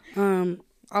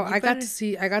 I got to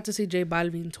see J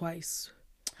Balvin twice.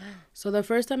 So the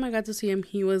first time I got to see him,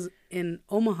 he was in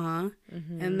Omaha,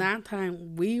 and that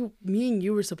time me and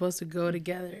you were supposed to go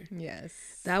together. Yes.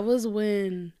 That was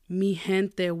when Mi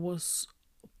Gente was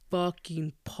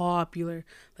fucking popular.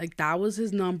 Like, that was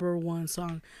his number 1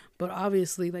 song. But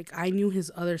obviously, like, I knew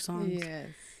his other songs. Yes.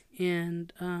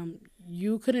 And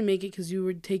you couldn't make it because you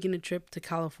were taking a trip to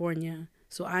California.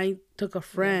 So I took a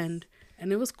friend,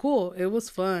 and it was cool. It was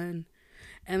fun.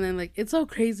 And then, like, it's so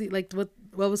crazy. Like, what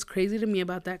was crazy to me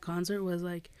about that concert was,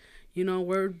 like, you know,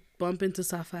 we're bumping to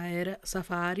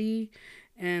Safari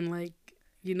and, like,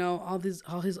 you know, all his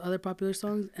other popular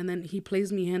songs. And then he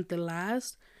plays Mi Gente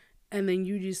last. And then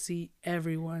you just see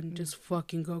everyone just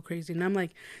fucking go crazy. And I'm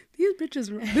like, these bitches,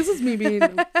 this is me being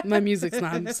my music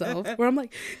snob self, where I'm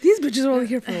like, these bitches are only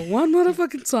here for one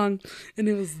motherfucking song. And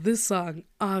it was this song,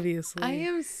 obviously. I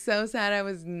am so sad I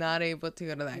was not able to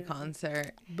go to that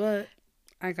concert. But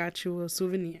I got you a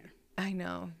souvenir. I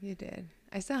know, you did.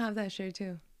 I still have that shirt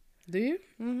too. Do you?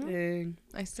 Mm-hmm. Dang.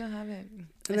 I still have it.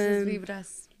 And then,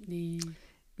 Vibras.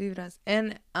 Vibras.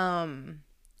 And,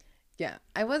 yeah,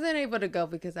 I wasn't able to go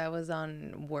because I was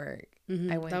on work.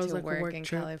 I went to like work in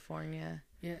trip. California.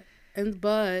 Yeah.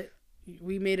 But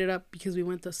we made it up because we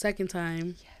went the second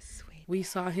time. Yes, we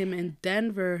saw him in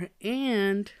Denver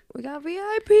and we got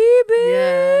VIP,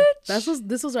 bitch. Yeah.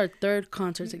 This was our third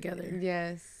concert together.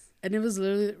 Yes. And it was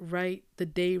literally the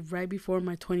day right before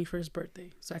my 21st birthday.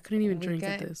 So I couldn't even drink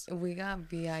at this. We got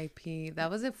VIP.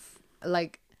 That was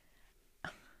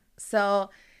so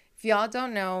if y'all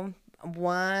don't know,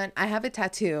 I have a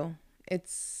tattoo.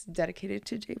 It's dedicated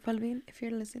to J Balvin. If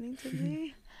you're listening to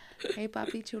me, hey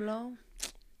papi chulo,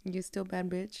 you still bad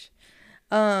bitch.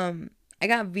 I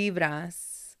got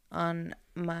Vibras on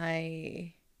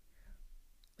my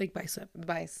bicep,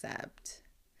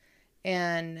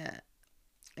 and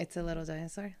it's a little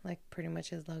dinosaur, like pretty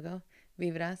much his logo,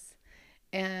 Vibras,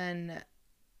 and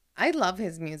I love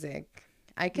his music.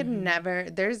 I could never.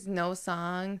 There's no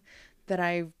song that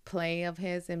I play of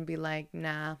his and be like,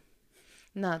 nah,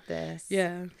 not this.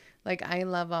 Yeah. Like, I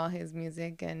love all his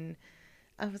music, and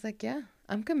I was like, yeah,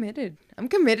 I'm committed. I'm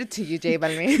committed to you, J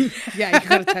Balvin. Yeah, you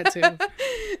got a tattoo.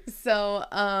 So,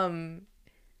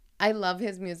 I love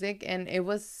his music, and it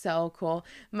was so cool.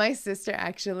 My sister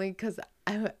actually, because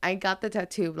I got the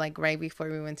tattoo, like, right before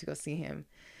we went to go see him.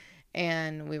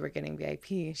 And we were getting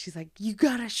VIP. She's like, you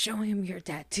gotta show him your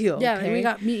tattoo. Yeah, okay? And we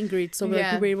got meet and greet, so we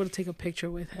were able to take a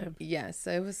picture with him. Yeah, so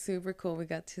it was super cool. We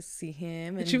got to see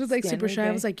him. And she was like super shy.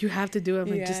 I was like, you have to do it. I'm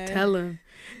like, just tell him.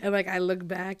 And like, I look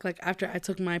back, like after I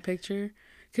took my picture,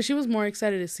 because she was more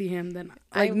excited to see him than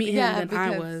meet him than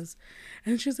I was.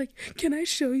 And she was like, can I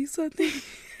show you something?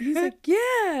 And he's like,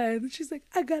 yeah. And she's like,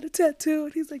 I got a tattoo.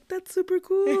 And he's like, that's super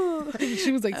cool. And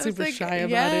she was like super shy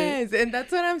about it. Yes, and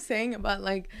that's what I'm saying about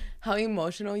like how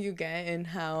emotional you get and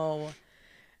how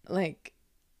like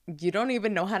you don't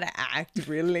even know how to act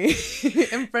really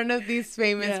in front of these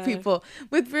famous people.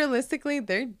 With realistically,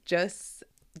 they're just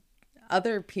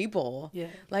other people. Yeah.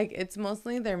 Like it's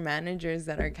mostly their managers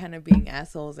that are kind of being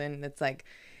assholes, and it's like,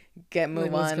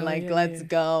 move on, let's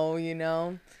go, you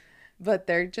know. But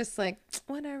they're just like,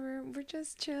 whatever, we're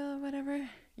just chill, whatever.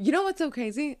 You know what's so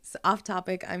crazy? It's off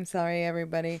topic. I'm sorry,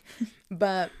 everybody.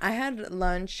 But I had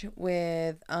lunch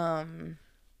with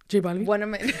J Balvin. One of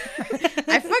my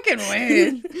I fucking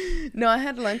wish. No, I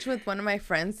had lunch with one of my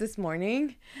friends this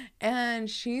morning, and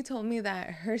she told me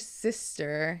that her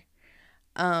sister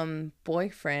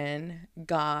boyfriend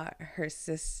got her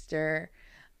sister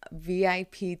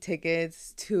VIP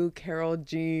tickets to Karol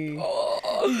G.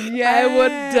 Oh, yes. I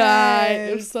would die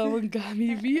if someone got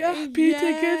me VIP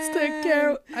tickets to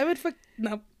Karol. I would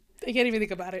no. I can't even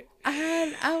think about it.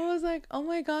 And I was like, oh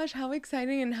my gosh, how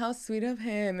exciting and how sweet of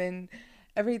him and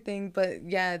everything. But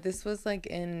yeah, this was like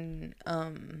in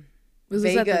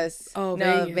Vegas.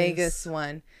 Vegas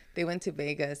one. They went to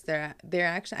Vegas. They're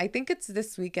actually, I think it's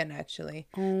this weekend actually.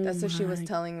 Oh, that's what she was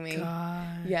telling me.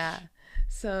 Gosh. Yeah.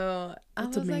 So I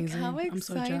was amazing. like, how exciting. I'm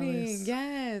so jealous.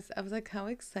 Yes. I was like, how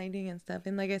exciting and stuff.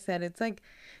 And like I said, it's like,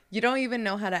 you don't even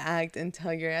know how to act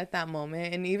until you're at that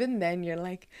moment. And even then you're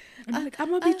like, I'm a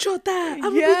bichota. I'm a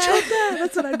bichota.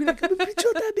 That's what I'd be like, I'm a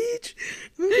bichota, bitch.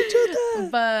 I'm a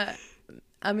bichota. But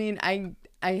I mean, I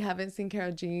haven't seen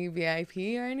Karol G VIP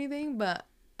or anything, but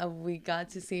we got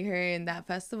to see her in that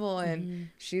festival, and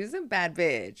she's a bad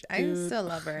bitch. Dude, I still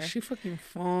love her. She fucking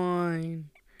fine.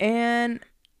 And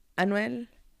Anuel,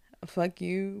 fuck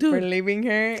you for leaving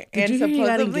her. Did you hear he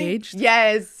got engaged?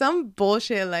 Yes, some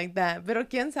bullshit like that. Pero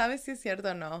quién sabe si es cierto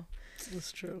o no.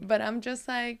 That's true. But I'm just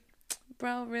like,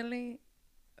 bro, really?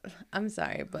 I'm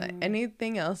sorry, but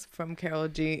anything else from Karol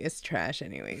G is trash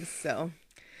anyways. So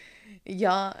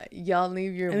y'all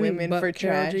leave your women for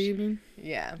trash. G, you mean?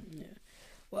 Yeah.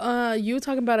 You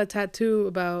talking about a tattoo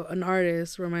about an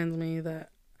artist reminds me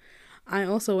that I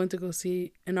also went to go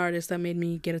see an artist that made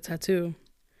me get a tattoo,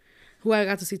 who I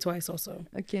got to see twice also.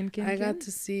 I got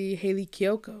to see Hayley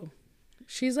Kiyoko.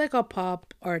 She's like a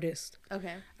pop artist.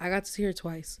 Okay. I got to see her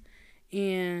twice.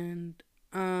 And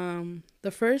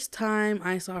the first time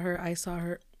I saw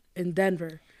her in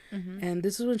Denver. Mm-hmm. And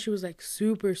this is when she was like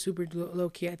super, super low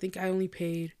key. I think I only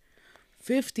paid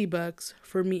 $50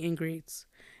 for meet and greets.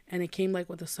 and it came like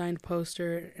with a signed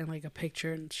poster and like a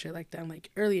picture and shit like that, and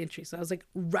like early entry. So I was like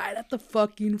right at the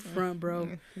fucking front, bro.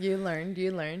 You learned.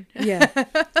 Yeah.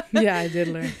 Yeah, I did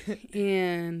learn.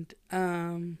 And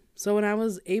so when I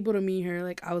was able to meet her,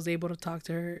 like I was able to talk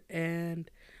to her,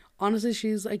 and honestly,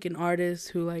 she's like an artist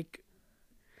who like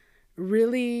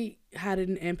really had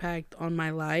an impact on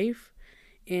my life.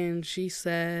 And she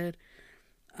said,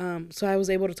 so I was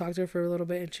able to talk to her for a little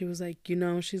bit, and she was like, you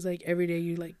know, she's like, every day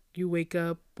you wake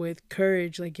up with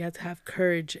courage, like you have to have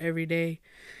courage every day.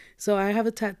 So I have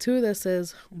a tattoo that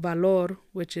says valor,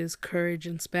 which is courage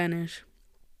in Spanish.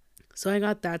 So I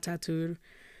got that tattooed,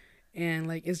 and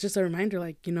like it's just a reminder,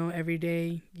 like, you know, every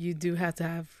day you do have to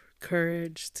have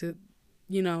courage to,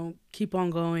 you know, keep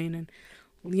on going and,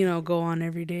 you know, go on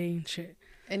every day and shit.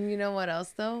 And you know what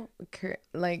else though?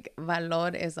 Like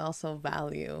valor is also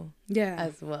value. Yeah,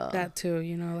 as well. That too,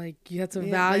 you know, like you have to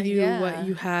value what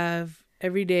you have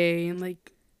every day, and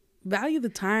like value the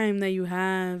time that you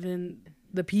have and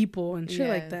the people and shit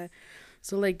like that.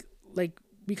 So like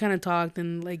we kind of talked,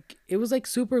 and like it was like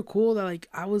super cool that like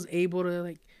I was able to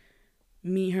like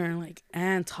meet her and like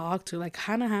and talk to her, like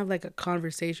kind of have like a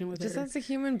conversation with just her as a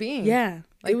human being. Yeah,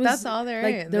 like that's all there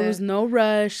like, is. There was no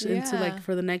rush into like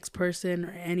for the next person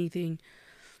or anything,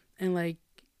 and like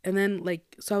and then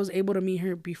like so I was able to meet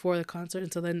her before the concert,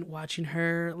 and so then watching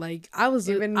her, like I was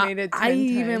even made it 10 I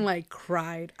even like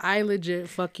cried. I legit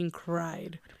fucking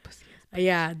cried.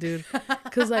 Yeah, dude,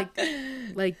 because like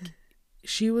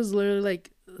she was literally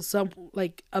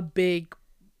like a big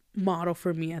model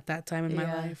for me at that time in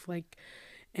my life, like,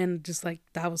 and just like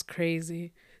that was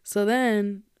crazy. So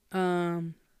then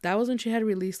that was when she had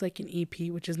released like an EP,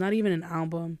 which is not even an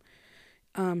album.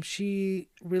 She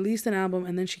released an album,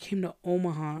 and then she came to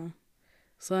Omaha.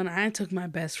 So then I took my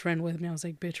best friend with me. I was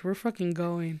like, bitch, we're fucking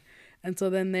going. And so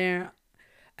then there,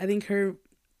 I think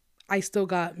I still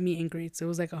got meet and greets. It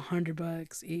was like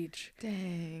 $100 each.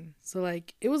 Dang. So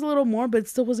like it was a little more, but it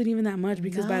still wasn't even that much,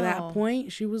 because by that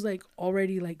point she was like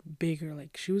already like bigger.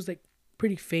 Like she was like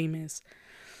pretty famous.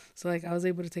 So like I was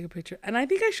able to take a picture, and I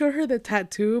think I showed her the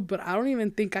tattoo, but I don't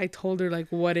even think I told her like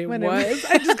what it was.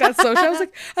 I just got so I was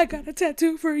like, I got a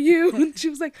tattoo for you, and she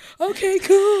was like, okay,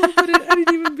 cool. But I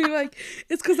didn't even be like,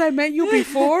 it's because I met you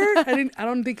before. I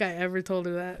don't think I ever told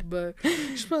her that, but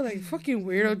she's probably like, fucking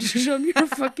weirdo, just show me your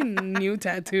fucking new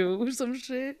tattoo or some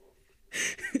shit.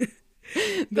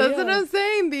 That's what I'm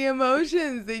saying. The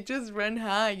emotions, they just run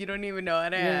high. You don't even know how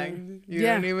to act. You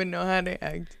don't even know how to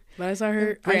act. But I saw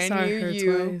her. I saw her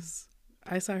twice.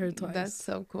 I saw her twice. That's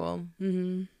so cool.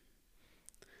 Mm-hmm.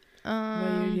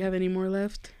 You have any more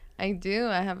left? I do.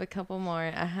 I have a couple more.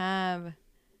 I have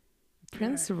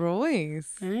Prince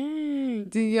Royce. Hey.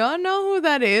 Do y'all know who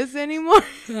that is anymore?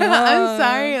 I'm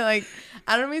sorry. Like,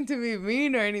 I don't mean to be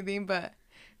mean or anything, but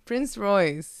Prince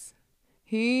Royce,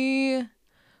 he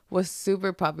was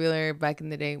super popular back in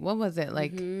the day. What was it?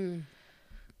 Like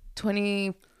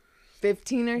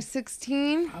 2015 or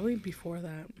 16? Probably before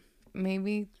that.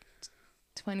 Maybe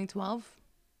 2012.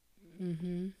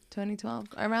 2012,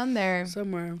 around there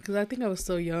somewhere, because I think I was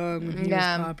still young when he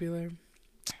was popular.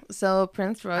 So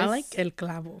Prince Royce, I like El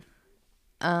Clavo.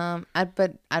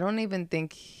 But I don't even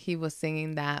think he was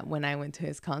singing that when I went to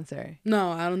his concert. No,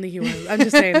 I don't think he was. I'm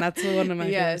just saying that's one of my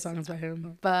favorite songs by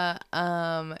him. But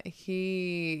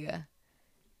he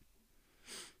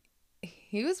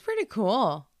was pretty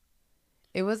cool.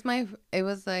 It was like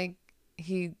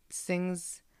he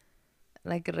sings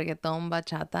like reggaeton,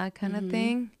 bachata kind of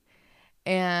thing.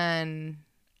 And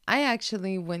I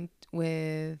actually went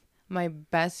with my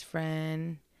best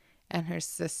friend and her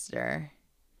sister.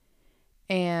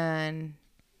 And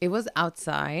it was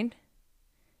outside.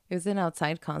 It was an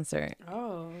outside concert.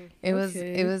 Oh. It was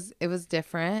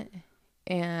different.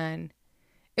 And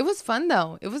it was fun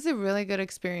though. It was a really good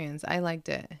experience. I liked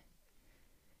it.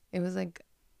 It was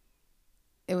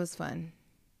fun.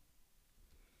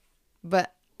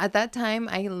 But at that time,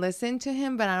 I listened to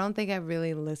him, but I don't think I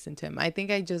really listened to him. I think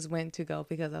I just went to go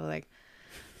because I was like,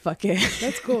 fuck it.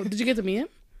 That's cool. Did you get to meet him?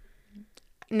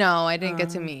 No, I didn't get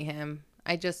to meet him.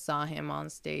 I just saw him on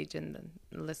stage and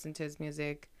listened to his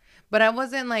music. But I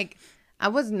was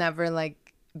never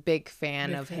like big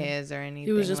fan of his or anything.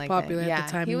 He was just like popular at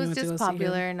the time. He was just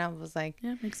popular, and I was like,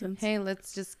 yeah, makes sense. Hey,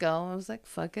 let's just go. I was like,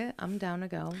 fuck it. I'm down to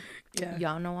go. Yeah.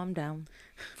 Y'all know I'm down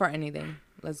for anything.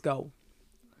 Let's go.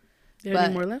 Do you have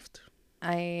any more left?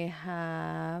 I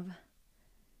have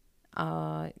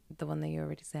the one that you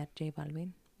already said, J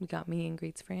Balvin. We got meet and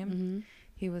greets for him.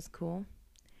 He was cool.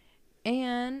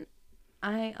 And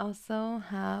I also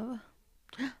have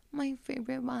my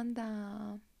favorite banda.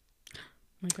 Oh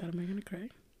my God, am I gonna cry?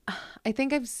 I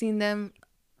think I've seen them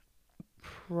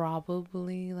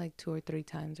probably like 2 or 3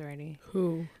 times already.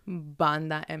 Who?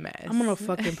 Banda MS. I'm gonna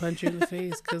fucking punch you in the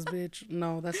face, cause bitch,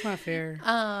 no, that's not fair.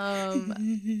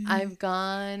 I've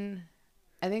gone,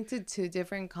 I think, to 2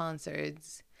 different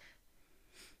concerts,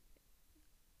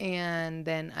 and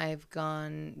then I've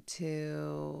gone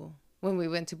to when we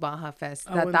went to Baja Fest.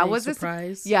 That was a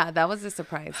surprise. That was a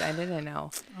surprise. I didn't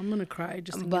know. I'm gonna cry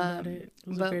just thinking about it. It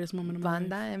was the greatest moment of my life.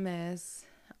 Banda MS.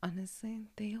 Honestly,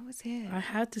 they always hit. I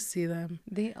had to see them.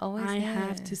 They always hit. I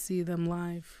have to see them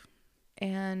live.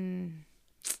 And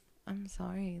I'm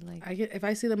sorry, like if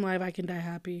I see them live, I can die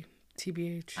happy.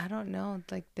 TBH. I don't know,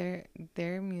 like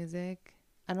their music.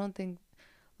 I don't think,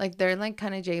 like, they're like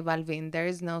kind of J Balvin. There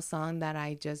is no song that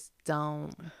I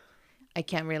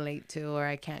can't relate to, or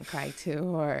I can't cry to,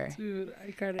 or dude,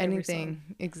 I cried at anything.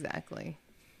 Exactly.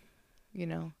 You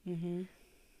know. Mm-hmm.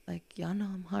 Like, y'all know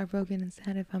I'm heartbroken and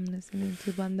sad if I'm listening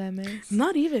to Banda MS.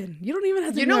 Not even. You don't even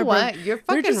have to. You know what? You're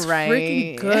fucking They're just right.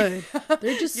 Freaking good.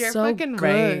 They're just You're so fucking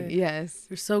good. Right. Yes.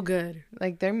 They're so good.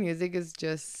 Like, their music is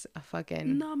just a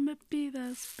fucking. No me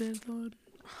pidas perdón.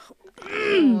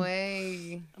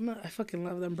 Way. I fucking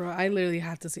love them, bro. I literally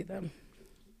have to see them.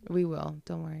 We will.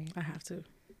 Don't worry. I have to.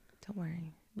 Don't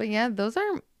worry. But yeah, those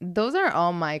are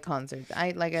all my concerts.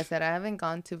 Like I said, I haven't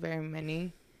gone to very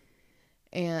many,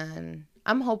 and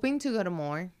I'm hoping to go to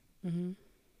more. Mm-hmm.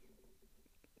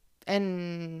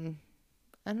 And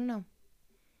I don't know.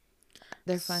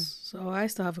 They're fun. So I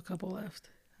still have a couple left.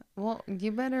 Well,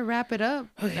 you better wrap it up.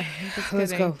 Okay,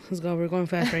 let's go. We're going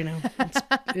fast right now.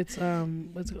 It's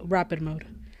rapid mode.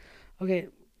 Okay,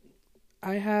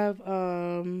 I have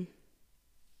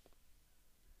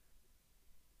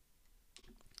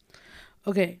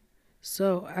Okay,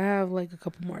 so I have like a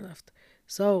couple more left.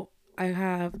 So I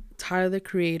have Tyler the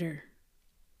Creator.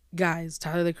 Guys,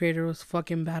 Tyler the Creator was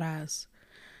fucking badass.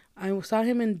 I saw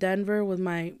him in Denver with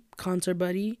my concert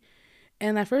buddy.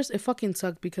 And at first, it fucking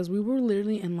sucked because we were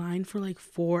literally in line for like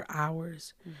 4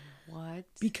 hours. What?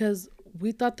 Because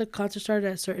we thought the concert started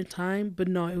at a certain time, but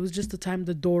no, it was just the time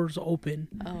the doors open.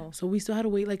 Oh. So we still had to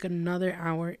wait like another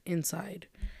hour inside.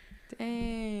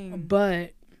 Dang.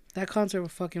 But that concert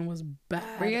fucking was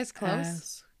bad. Were you guys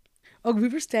close? Oh, we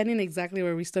were standing exactly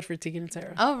where we stood for Tegan and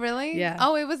Sarah. Oh, really? Yeah.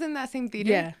 Oh, it was in that same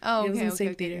theater? Yeah. Oh, okay. It was in the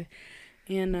same theater.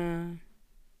 And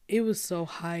it was so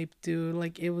hyped, dude.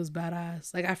 Like, it was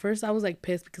badass. Like, at first, I was, like,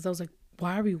 pissed because I was like,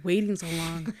 why are we waiting so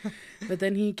long? But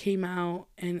then he came out,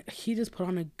 and he just put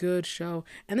on a good show.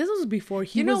 And this was before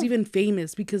he was even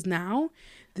famous, because now,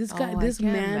 this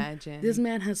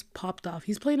man has popped off.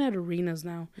 He's playing at arenas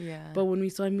now. Yeah. But when we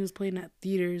saw him, he was playing at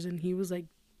theaters, and he was, like,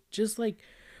 just, like,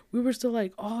 we were still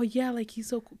like, oh, yeah, like, he's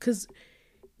so cool. Because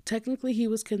technically, he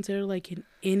was considered, like, an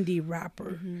indie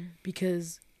rapper,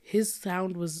 because his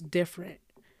sound was different.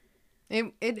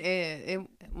 It is.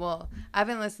 Well, I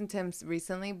haven't listened to him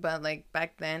recently, but like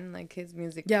back then, like his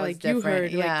music was like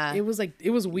different. You heard, yeah, like it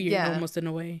was weird almost in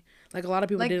a way. Like a lot of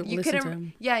people didn't listen to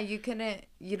him. Yeah, you couldn't.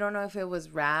 You don't know if it was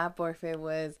rap or if it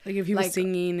was like if he was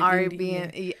singing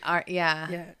R&B.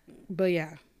 Yeah, but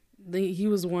yeah, he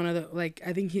was one of the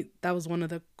I think that was one of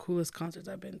the coolest concerts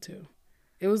I've been to.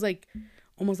 It was like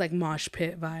almost like mosh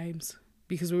pit vibes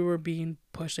because we were being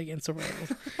pushed against the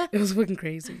rails. It was fucking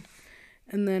crazy.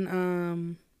 And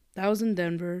then that was in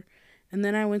Denver. And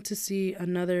then I went to see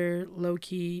another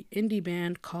low-key indie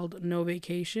band called No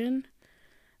Vacation.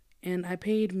 And I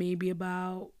paid maybe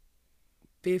about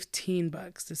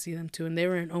 $15 to see them too. And they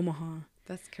were in Omaha.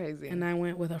 That's crazy. And I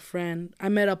went with a friend. I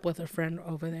met up with a friend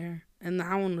over there. And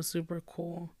that one was super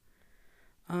cool.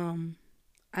 And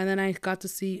then I got to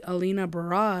see Alina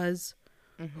Baraz,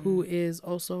 who is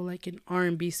also like an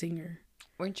R&B singer.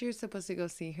 Weren't you supposed to go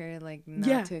see her, like,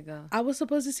 not to go? I was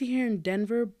supposed to see her in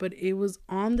Denver, but it was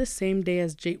on the same day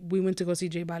as we went to go see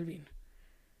J Balvin.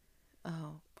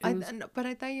 Oh. But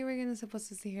I thought you were supposed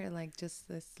to see her, like, just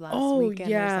this last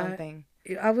weekend or something.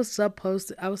 I was supposed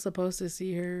to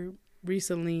see her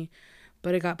recently,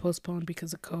 but it got postponed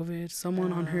because of COVID.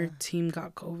 Someone on her team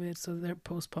got COVID, so they're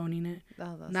postponing it.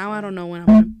 Oh, now sad. I don't know when I'm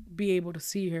going to be able to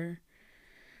see her,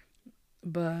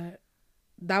 but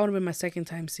that would have been my second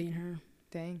time seeing her.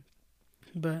 Dang.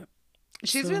 But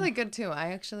she's really good too.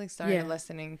 I actually started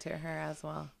listening to her as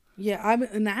well. Yeah, I've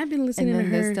been listening to her.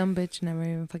 And this dumb bitch never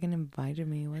even fucking invited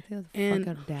me. What the fuck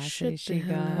audacity she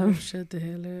got? Shut the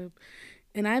hell up.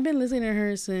 And I've been listening to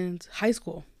her since high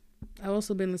school. I've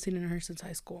also been listening to her since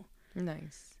high school.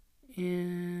 Nice.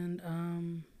 And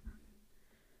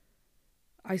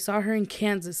I saw her in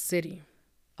Kansas City.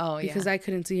 Oh, yeah. Because I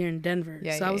couldn't see her in Denver.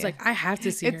 So I was like, I have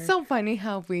to see her. It's so funny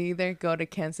how we either go to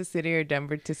Kansas City or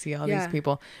Denver to see all these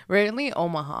people. Rarely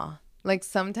Omaha. Like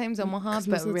sometimes Omaha, but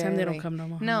most of the time they don't come to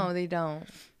Omaha. No, they don't.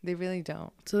 They really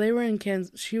don't. So they were in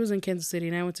Kansas. She was in Kansas City,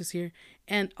 and I went to see her.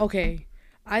 And okay,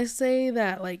 I say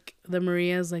that like the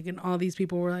Marias, like, and all these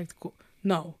people were like, cool.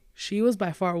 No, she was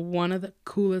by far one of the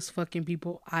coolest fucking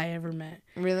people I ever met.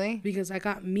 Really? Because I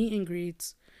got meet and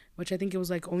greets, which I think it was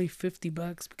like only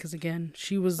 $50 because again,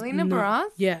 she was Lena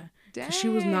Barras? Yeah. She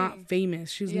was not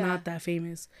famous. She was not that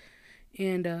famous.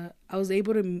 And I was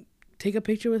able to take a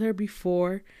picture with her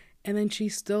before, and then she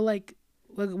still like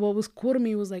what was cool to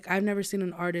me was like I've never seen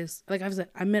an artist, like I've said,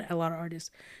 I met a lot of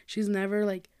artists. She's never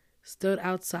like stood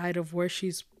outside of where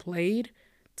she's played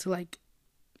to like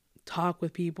talk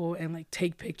with people and like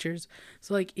take pictures.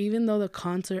 So like even though the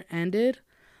concert ended,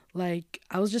 like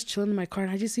I was just chilling in my car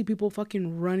and I just see people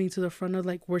fucking running to the front of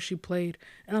like where she played,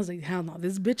 and I was like, hell no,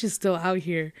 this bitch is still out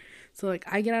here. So like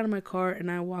I get out of my car and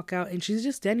I walk out and she's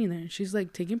just standing there and she's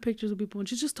like taking pictures with people and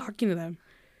she's just talking to them.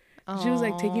 She was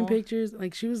like taking pictures,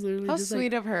 like she was literally how just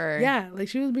sweet like, of her. Yeah, like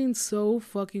she was being so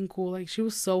fucking cool. Like she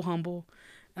was so humble.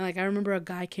 And like I remember a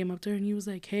guy came up to her and he was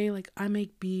like, hey, like I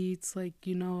make beats, like,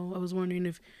 you know, I was wondering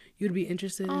if you'd be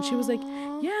interested. And she was like,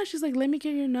 yeah, she's like, let me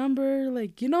get your number,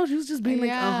 like, you know, she was just being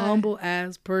like a humble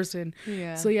ass person.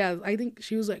 Yeah. So yeah, I think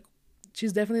she was like,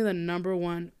 she's definitely the number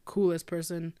one coolest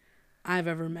person I've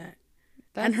ever met.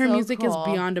 That's and her so music cool. Is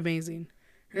beyond amazing.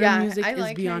 Her music I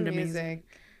like is beyond her music. Amazing.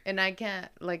 And I can't,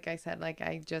 like I said, like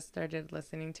I just started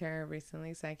listening to her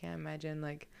recently, so I can't imagine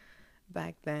like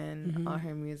back then all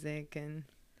her music. And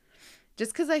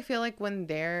just because I feel like when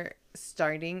they're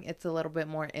starting, it's a little bit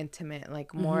more intimate,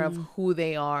 like more of who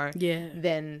they are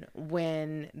than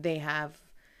when they have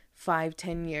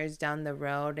 5-10 years down the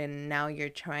road and now you're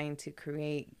trying to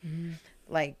create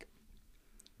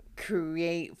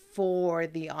for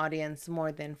the audience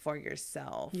more than for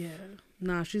yourself. Yeah.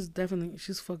 Nah, she's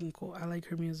fucking cool. I like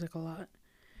her music a lot.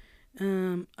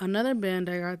 Another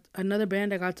band I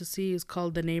got to see is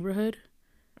called The Neighborhood.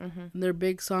 And their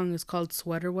big song is called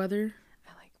Sweater Weather.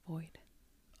 I like Void.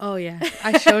 Oh yeah,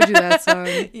 I showed you that song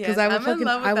because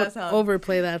I would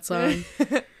overplay that song.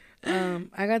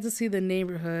 I got to see The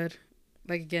Neighborhood.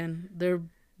 Like again, their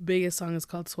biggest song is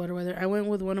called Sweater Weather. I went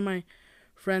with one of my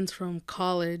friends from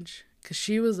college because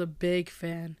she was a big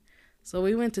fan. So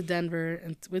we went to Denver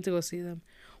and went to go see them.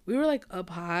 We were like up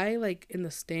high, like in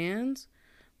the stands,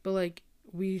 but like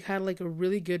we had like a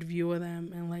really good view of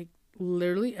them, and like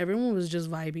literally everyone was just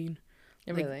vibing.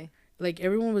 Really? Like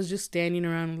everyone was just standing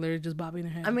around, literally just bobbing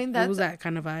their head. I mean, it was that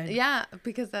kind of vibe. Yeah,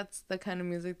 because that's the kind of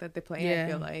music that they play. Yeah. I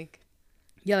feel like.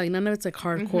 Yeah, like none of it's like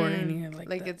hardcore or anything like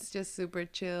that. It's just super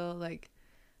chill. Like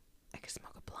I could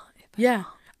smoke a blunt. Yeah,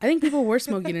 I think people were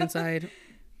smoking inside.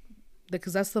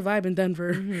 Because that's the vibe in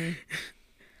Denver.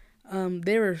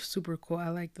 They were super cool. I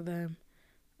liked them.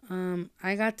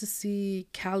 I got to see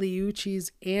Kali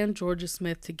Uchis and Georgia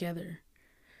Smith together.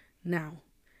 Now,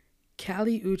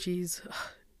 Kali Uchis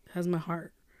has my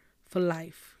heart for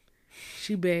life.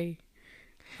 She bae.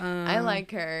 I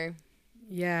like her.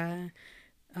 Yeah.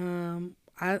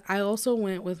 I also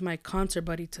went with my concert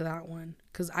buddy to that one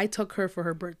because I took her for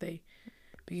her birthday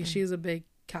because she's a big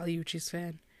Kali Uchis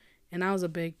fan. And I was a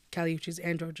big Kali Uchis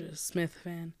and Georgia Smith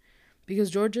fan. Because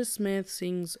Georgia Smith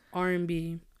sings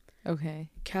R&B. Okay.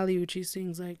 Kali Uchis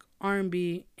sings like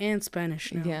R&B and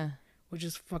Spanish now. Yeah. Which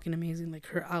is fucking amazing. Like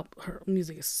her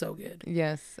music is so good.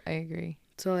 Yes, I agree.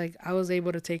 So like I was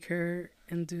able to take her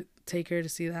to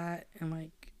see that. And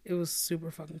like it was super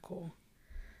fucking cool.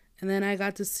 And then I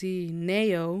got to see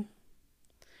Neo,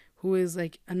 who is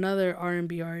like another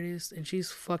R&B artist. And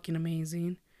she's fucking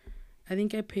amazing. I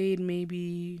think I paid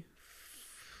maybe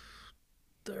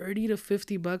 $30 to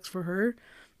 $50 for her,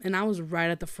 and I was right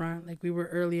at the front. Like we were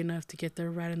early enough to get there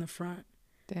right in the front.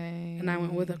 Dang. And I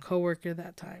went with a coworker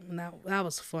that time, and that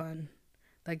was fun.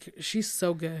 Like she's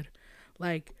so good.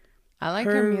 Like I like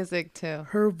her music too.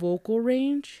 Her vocal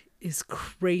range is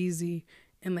crazy,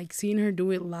 and like seeing her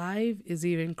do it live is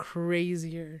even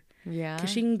crazier. Yeah, because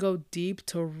she can go deep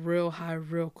to real high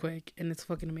real quick, and it's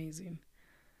fucking amazing.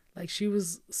 Like she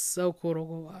was so cool to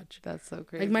go watch. That's so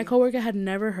crazy. Like my coworker had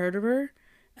never heard of her.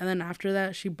 And then after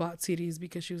that, she bought CDs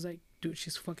because she was like, dude,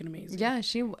 she's fucking amazing. Yeah,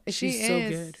 she's so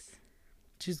good.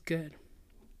 She's good.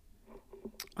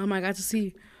 I got to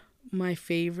see my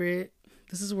favorite.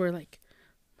 This is where like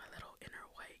my little inner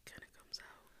white kind of comes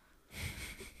out.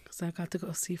 Because I got to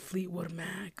go see Fleetwood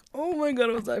Mac. Oh my God,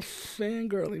 I was like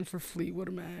fangirling for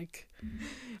Fleetwood Mac.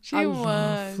 I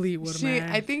love Fleetwood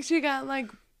Mac. I think she got like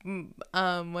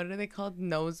what are they called,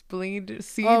 nosebleed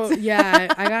seats? Oh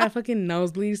yeah, I got fucking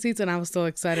nosebleed seats, and I was so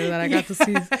excited that I got to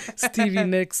see Stevie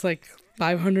Nicks like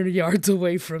 500 yards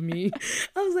away from me.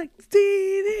 I was like,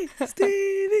 Stevie.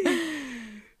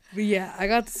 But yeah, I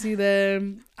got to see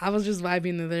them. I was just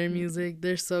vibing to their music.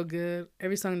 They're so good.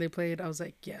 Every song they played, I was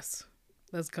like, yes,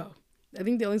 let's go. I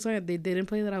think the only song that they didn't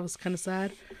play that I was kind of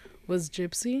sad was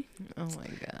Gypsy. Oh my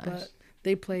gosh. But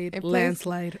they played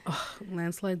Landslide. Oh,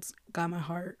 Landslide's got my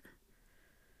heart.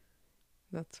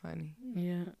 That's funny.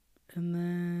 Yeah. And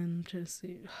then, just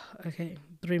see. Okay,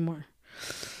 3 more.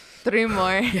 3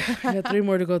 more. Yeah, I got 3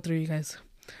 more to go through, you guys.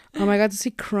 I got to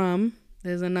see Crumb.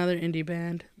 There's another indie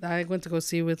band that I went to go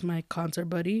see with my concert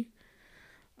buddy.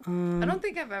 I don't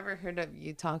think I've ever heard of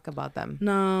you talk about them.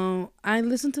 No, I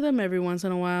listen to them every once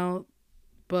in a while,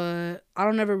 but I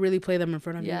don't ever really play them in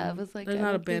front of you. Yeah, it was like... There's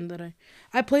not a band that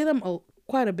I play them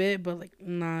quite a bit, but like,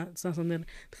 nah, it's not something...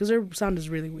 Because their sound is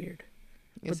really weird.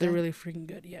 But they're really freaking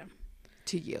good, yeah.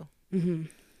 To you. Mm-hmm.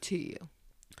 To you.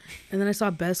 And then I saw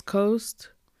Best Coast.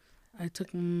 I took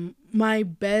my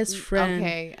best friend.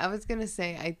 Okay, I was going to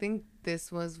say, I think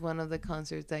this was one of the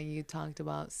concerts that you talked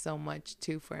about so much,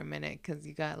 too, for a minute. Because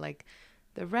you got, like,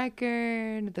 the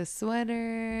record, the sweater,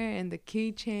 and the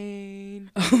keychain.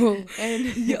 Oh,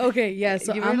 and okay, yeah.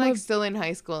 So you were, like, still in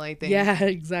high school, I think. Yeah,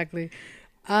 exactly.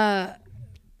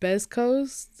 Best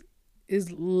Coast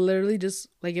is literally just,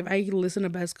 like, if I listen to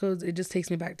Best Coast, it just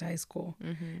takes me back to high school.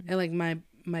 Mm-hmm. And, like,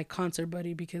 my concert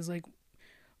buddy, because, like,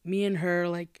 me and her,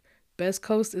 like, Best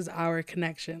Coast is our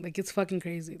connection. Like, it's fucking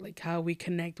crazy, like, how we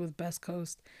connect with Best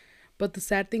Coast. But the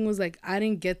sad thing was, like, I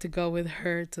didn't get to go with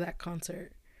her to that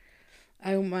concert.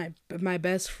 My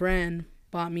best friend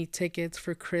bought me tickets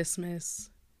for Christmas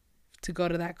to go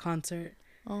to that concert.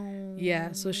 Oh.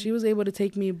 Yeah, so she was able to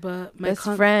take me, but my best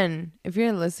friend, if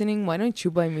you're listening, why don't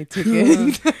you buy me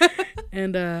tickets?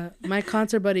 And my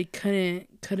concert buddy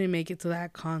couldn't make it to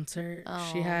that concert. Oh.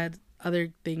 She had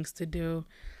other things to do.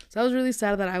 So I was really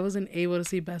sad that I wasn't able to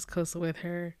see Best Coast with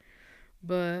her.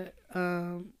 But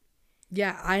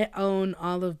yeah, I own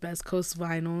all of Best Coast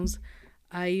vinyls.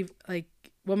 I like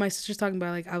what my sister's talking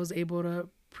about, like I was able to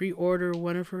pre-order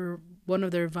one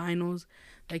of their vinyls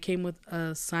that came with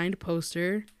a signed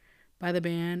poster by the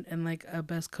band and like a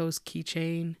Best Coast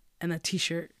keychain and a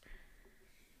t-shirt.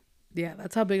 Yeah,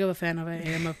 that's how big of a fan I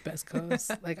am of Best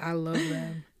Coast. Like, I love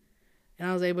them. And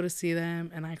I was able to see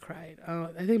them, and I cried.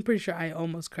 I'm pretty sure I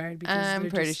almost cried. Because I'm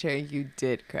pretty sure you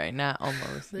did cry. Not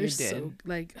almost. You did. So,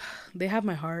 like, they have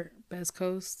my heart. Best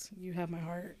Coast, you have my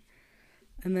heart.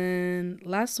 And then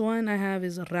last one I have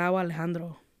is Rauw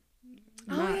Alejandro.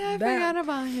 I forgot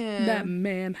about him. That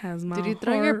man has my heart. Did you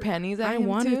throw your pennies at him, I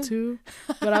wanted to.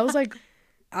 But I was like,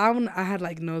 I had,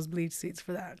 like, nosebleed seats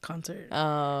for that concert.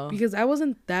 Oh. Because I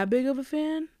wasn't that big of a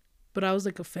fan. But I was,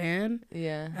 like, a fan.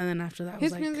 Yeah. And then after that,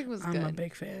 his music was good. I'm a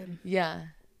big fan. Yeah.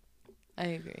 I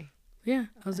agree. Yeah.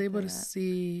 I was able to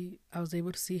see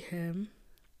him.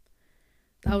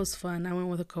 That was fun. I went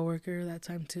with a coworker that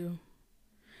time, too.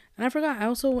 And I forgot.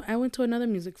 I went to another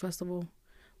music festival.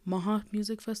 Maha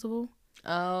Music Festival.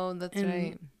 Oh, that's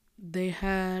right. They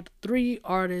had 3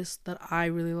 artists that I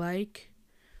really like.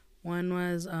 One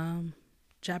was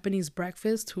Japanese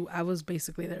Breakfast, who I was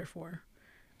basically there for.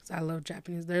 I love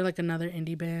Japanese. They're like another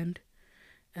indie band.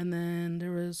 And then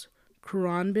there was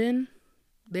Kuranbin.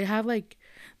 They have like,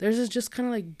 theirs is just kind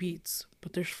of like beats,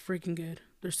 but they're freaking good.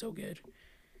 They're so good.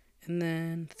 And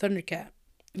then Thundercat.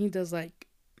 He does like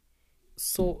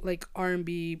soul, like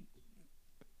R&B,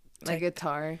 like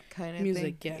guitar kind of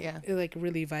music. Thing. Yeah. It's like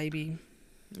really vibey.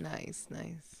 Nice.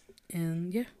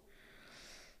 And yeah.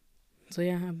 So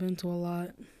yeah, I've been to a lot.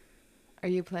 Are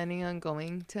you planning on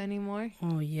going to any more?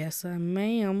 Oh, yes, I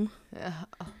ma'am.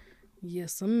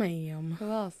 Yes, I ma'am. Who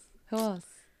else?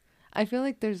 I feel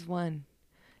like there's one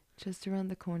just around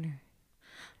the corner.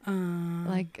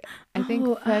 Like, I think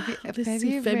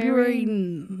February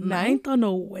 9th on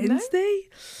a Wednesday?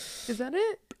 9th? Is that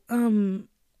it?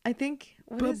 I think.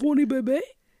 Bunny Bebe?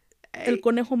 El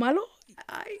Conejo Malo?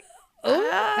 I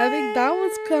think that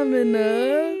one's coming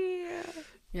up.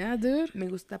 Yeah, dude. Me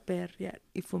gusta perrear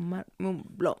y fumar un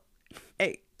blow.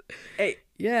 Hey.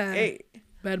 Yeah. Hey.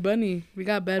 Bad Bunny. We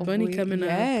got Bad Bunny coming up.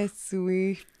 Yes,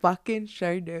 we fucking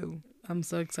sure do. I'm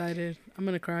so excited. I'm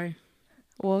going to cry.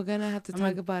 We're going to have to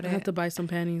talk about it. I have to buy some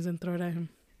panties and throw it at him.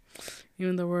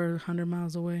 Even though we're 100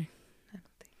 miles away.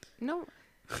 No,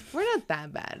 we're not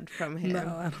that bad from him.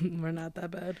 No, we're not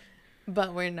that bad.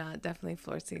 But we're not definitely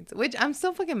floor seats. Which I'm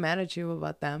so fucking mad at you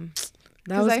about them.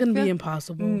 That was going to be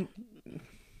impossible.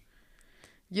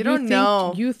 You don't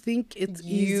know. You think it's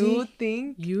easy?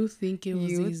 You think it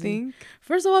was easy? You think?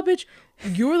 First of all, bitch,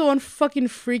 you were the one fucking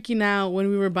freaking out when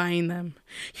we were buying them.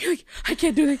 You're like, I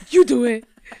can't do that. You do it.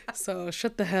 So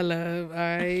shut the hell up, all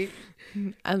right?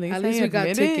 At least we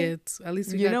got tickets. At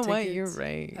least we got tickets. You know what? You're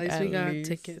right. At least we got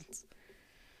tickets.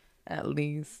 At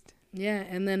least. Yeah,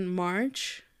 and then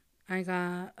March, I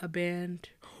got a band.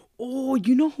 Oh,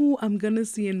 you know who I'm gonna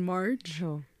see in March?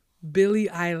 Who? Billie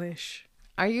Eilish.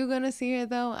 Are you gonna see her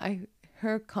though?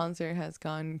 Her concert has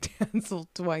gone canceled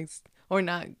twice, or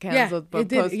not canceled, Yeah, but it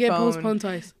did. It get postponed postponed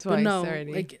twice. But twice no,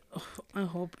 already. like, I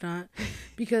hope not.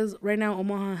 Because right now,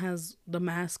 Omaha has the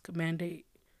mask mandate.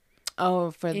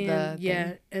 Oh, for And the yeah,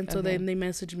 thing? and so then they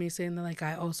messaged me saying that like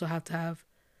I also have to have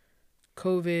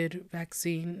COVID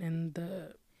vaccine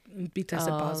and be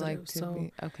tested positive. Like So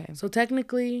okay. so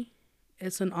technically,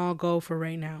 it's an all go for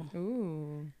right now.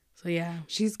 Ooh. So yeah,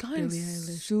 She's gotten Billie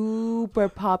Eilish. super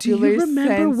Do popular. you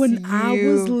remember since when I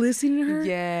was listening to her?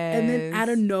 Yes. And then out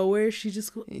of nowhere, she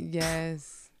just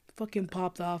yes, fucking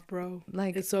popped off, bro.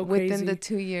 like it's so within crazy. the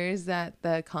 2 years that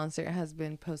the concert has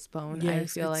been postponed. Yes,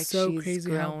 I feel it's like so she's crazy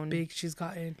grown. how big she's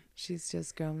gotten. She's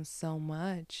just grown so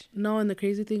much. No, and the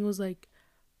crazy thing was like,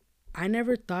 I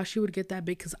never thought she would get that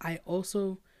big because I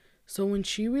also. So when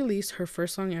she released her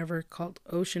first song ever called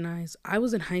Ocean Eyes, I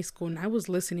was in high school and I was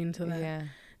listening to that. Yeah.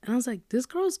 And I was like, this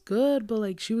girl's good, but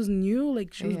like she was new,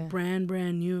 like she was brand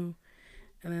new.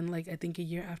 And then like I think a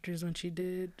year after is when she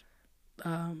did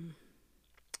I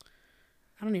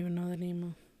don't even know the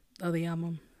name of the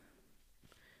album.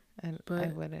 I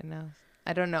wouldn't know.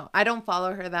 I don't know. I don't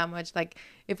follow her that much. Like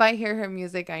if I hear her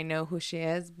music, I know who she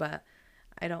is, but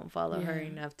I don't follow her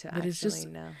enough to actually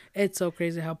know. It's so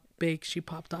crazy how big she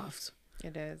popped off.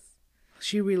 It is.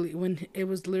 She really, when it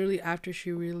was literally after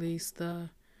she released the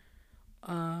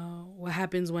What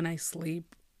Happens When I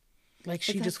Sleep, like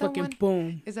she just fucking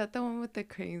boom. Is that the one with the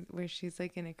crazy, where she's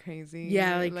like in a crazy?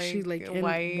 Yeah, like she's like in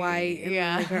white and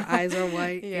yeah, like her eyes are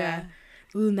white. Yeah.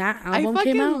 When that album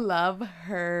came out, I fucking love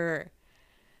her.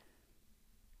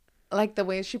 Like the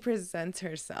way she presents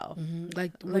herself. Mm-hmm.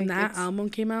 Like when that album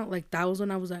came out, like that was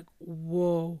when I was like,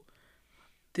 whoa,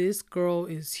 this girl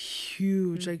is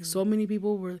huge. Mm-hmm. Like so many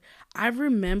people were. I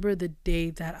remember the day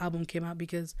that album came out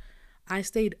because I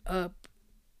stayed up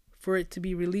for it to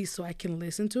be released so I can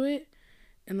listen to it.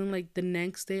 And then like the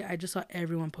next day, I just saw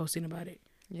everyone posting about it.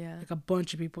 Yeah. Like a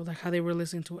bunch of people, like how they were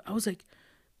listening to it. I was like,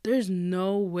 there's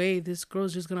no way this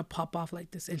girl's just gonna pop off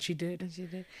like this, and she did.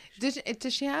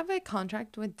 Does she have a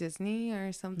contract with Disney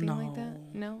or something like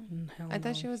that? No. Hell I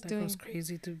thought she was doing. That was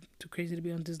crazy too crazy to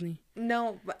be on Disney.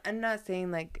 No, but I'm not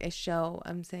saying like a show.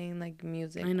 I'm saying like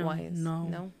music wise.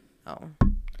 No. Oh,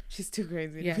 she's too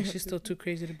crazy. Yeah, she's still too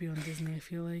crazy to be on Disney. I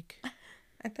feel like.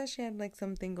 I thought she had like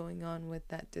something going on with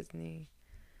that Disney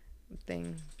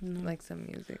thing, like some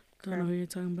music. Don't know who you're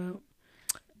talking about.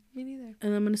 Me neither.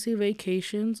 And I'm gonna see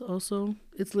Vacations also.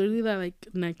 It's literally that like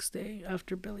next day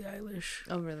after Billie Eilish.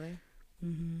 Oh really?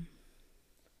 Mhm.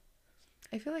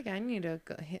 I feel like I need to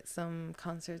go hit some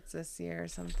concerts this year or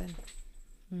something.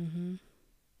 Mhm.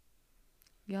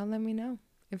 Y'all let me know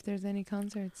if there's any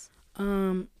concerts.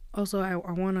 Also I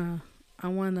wanna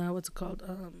what's it called?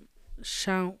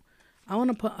 Shout. I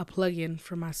wanna put a plug in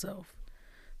for myself.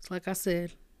 So like I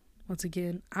said, once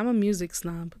again, I'm a music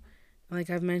snob. Like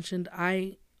I've mentioned,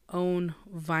 I own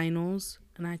vinyls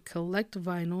and I collect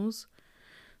vinyls.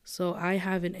 So I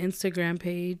have an Instagram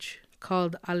page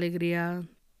called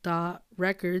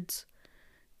alegria.records,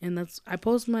 and I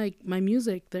post my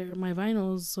music there, my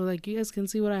vinyls, so like you guys can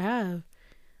see what I have.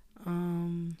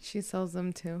 She sells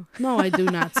them too. No, I do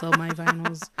not sell my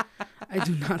vinyls. I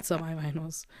do not sell my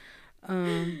vinyls.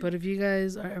 But if you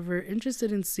guys are ever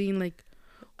interested in seeing like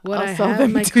what I have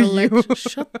in my collection,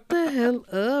 shut the hell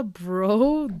up,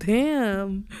 bro.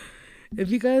 Damn. If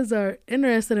you guys are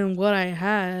interested in what I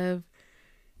have,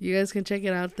 you guys can check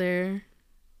it out there.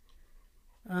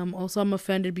 Also, I'm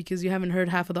offended because you haven't heard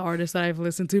half of the artists that I've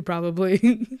listened to,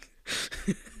 probably.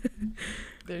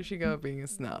 There she go, being a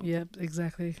snob. Yep,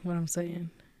 exactly what I'm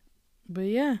saying. But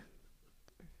yeah.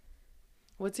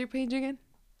 What's your page again?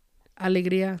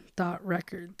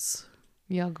 Alegria.records.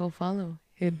 Y'all go follow.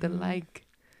 Hit the like.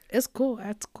 It's cool.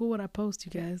 That's cool what I post,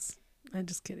 you guys. I'm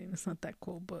just kidding. It's not that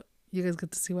cool, but you guys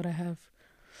get to see what I have.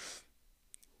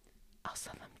 I'll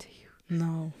sell them to you.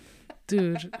 No.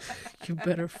 Dude, you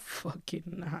better fucking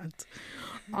not.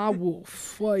 I will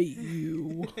fight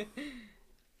you.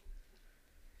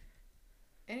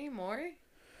 Any more?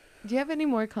 Do you have any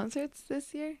more concerts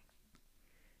this year?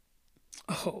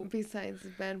 Oh. Besides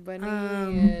Bad Bunny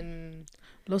and...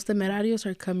 Los Temerarios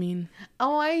are coming.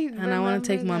 Oh, and I want to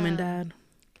take mom and dad.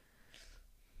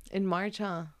 In March,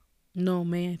 huh? No,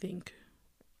 May, I think.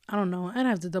 I don't know. I'd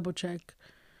have to double check.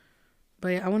 But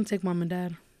yeah, I want to take mom and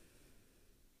dad.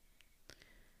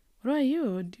 What about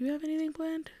you? Do you have anything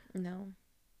planned? No.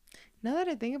 Now that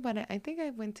I think about it, I think I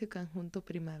went to Conjunto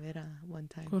Primavera one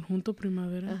time. Conjunto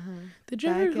Primavera? Uh-huh. Did you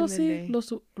ever go see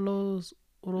Los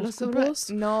Horóscopos?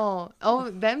 No.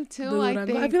 Oh, them too, I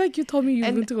think. I feel like you told me you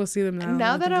went to go see them now.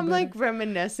 Now that I'm like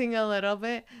reminiscing a little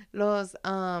bit, what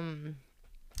are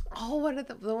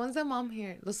the ones that mom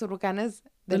here? Los Huracanes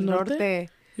del Norte.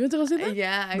 You went to go see them?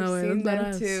 Yeah, I've seen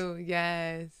them too.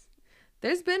 Yes.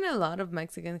 There's been a lot of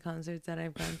Mexican concerts that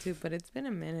I've gone to, but it's been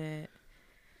a minute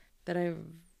that I've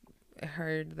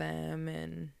heard them.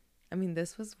 And I mean,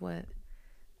 this was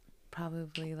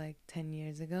probably like 10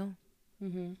 years ago.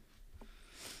 Mm-hmm.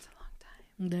 That's a long time.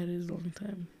 That is a long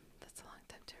time. That's a long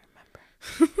time to remember.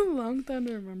 Long time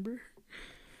to remember.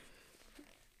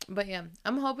 But yeah,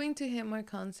 I'm hoping to hit more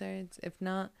concerts. If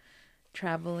not,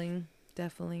 traveling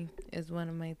definitely is one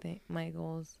of my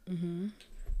goals. Mm-hmm.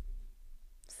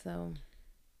 So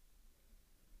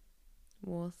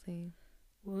we'll see.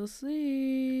 We'll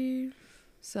see.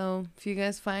 So if you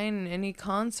guys find any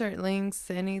concert links,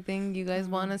 anything you guys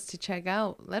want us to check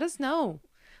out, let us know.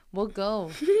 We'll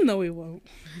go. No, we won't.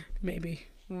 Maybe.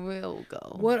 We'll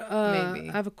go. Maybe.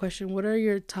 I have a question. What are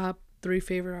your top 3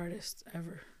 favorite artists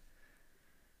ever?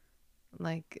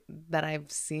 Like that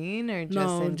I've seen, or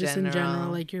just in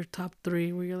general? Like your top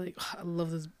 3 where you're like, oh, I love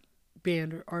this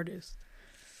band or artist.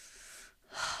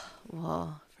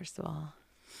 Well, first of all,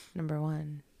 number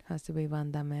 1 has to be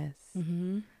Banda Mes.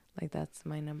 Mm-hmm. Like that's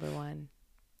my number 1.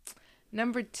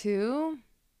 Number 2,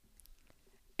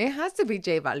 it has to be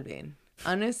J Balvin.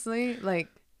 Honestly, like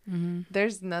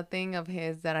there's nothing of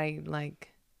his that I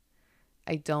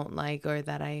don't like, or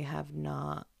that I have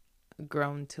not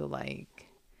grown to like,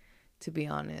 to be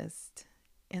honest.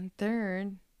 And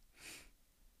third,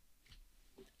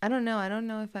 I don't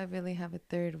know if I really have a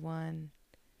third one.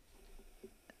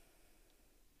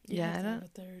 I don't think I have a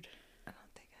third one.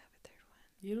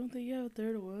 You don't think you have a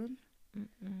third one?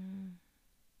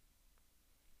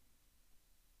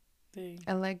 Dang.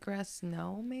 Allegra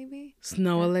Snow, maybe?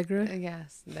 Snow Allegra?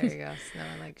 Yes, there you go. Snow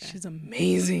Allegra. She's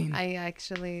amazing. I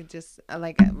actually just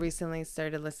recently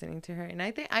started listening to her, and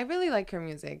I really like her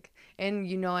music.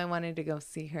 And I wanted to go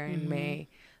see her in May,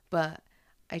 but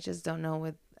I just don't know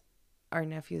with our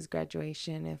nephew's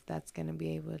graduation if that's going to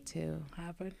be able to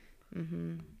happen.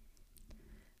 Mm-hmm.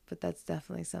 But that's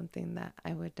definitely something that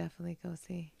I would definitely go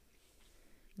see.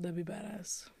 That'd be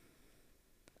badass.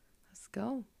 Let's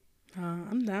go.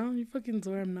 I'm down. You fucking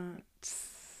swear I'm not.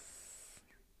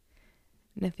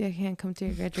 Nephew, I can't come to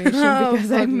your graduation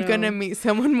because I'm going to meet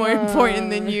someone more important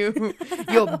than you.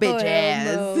 Yo, bitch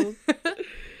ass. No.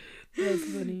 That's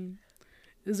funny.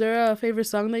 Is there a favorite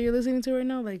song that you're listening to right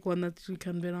now? Like one that you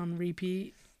kind of been on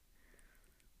repeat?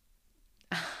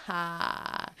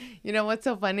 You know what's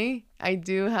so funny? I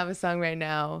do have a song right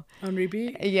now. On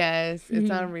repeat? Yes, it's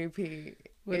on repeat.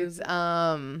 It's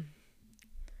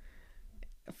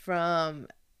from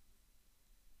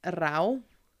Rao.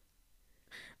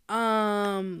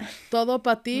 Todo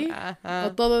pa ti o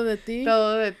todo de ti?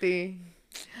 Todo de ti.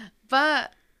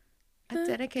 But I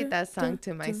dedicate that song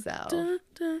to myself.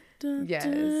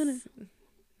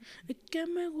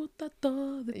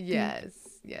 Yes.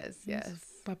 Yes.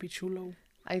 Papi chulo.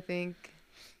 I think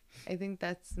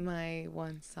that's my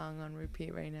one song on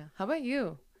repeat right now. How about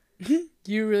you?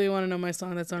 You really want to know my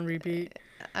song that's on repeat?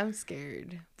 I'm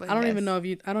scared. But I don't even know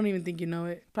I don't even think you know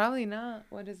it. Probably not.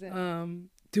 What is it?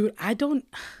 Dude, I don't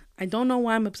know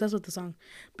why I'm obsessed with the song,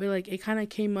 but like it kind of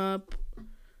came up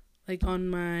like on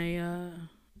my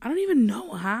I don't even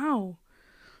know how,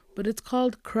 but it's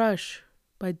called Crush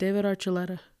by David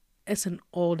Archuleta. It's an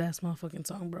old ass motherfucking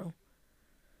song, bro.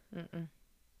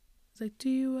 It's like, do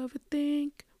you ever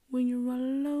think when you're all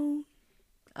alone?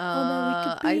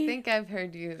 I think I've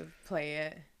heard you play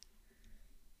it.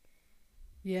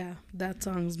 Yeah, that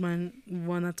song's my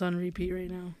one that's on repeat right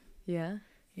now. Yeah?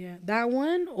 Yeah, that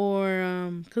one,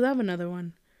 or because I have another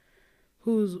one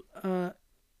who's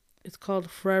it's called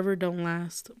Forever Don't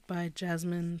Last by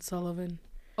Jasmine Sullivan.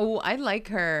 Oh, I like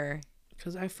her.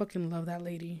 Because I fucking love that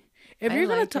lady. If you're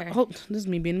going to talk... this is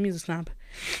me being a music snob.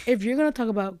 If you're going to talk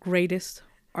about greatest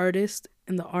artist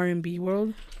in the R&B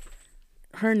world,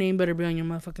 her name better be on your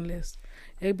motherfucking list.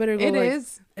 It better go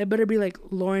It better be like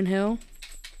Lauryn Hill,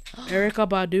 Erykah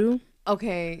Badu.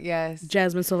 Okay, yes.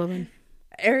 Jasmine Sullivan.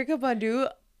 Erykah Badu.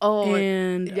 Oh,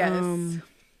 and yes.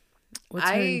 What's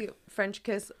her? French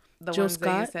kiss the Jill ones Scott.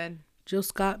 that you said. Jill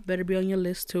Scott better be on your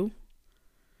list too.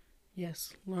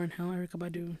 Yes, Lauryn Hill, Erykah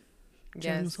Badu,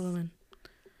 Jasmine Sullivan.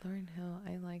 Lauryn Hill,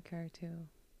 I like her too.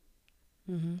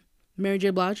 Mary J.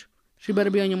 Blige, she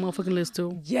better be on your motherfucking list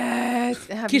too. Yes.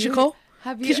 Keisha Cole.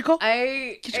 Keisha Cole.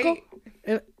 Keisha Cole.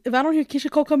 If I don't hear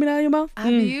Keisha Cole coming out of your mouth,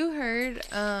 have you heard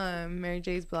Mary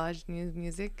J. Blige's new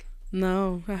music?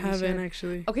 No, I haven't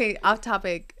actually. Okay, off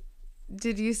topic.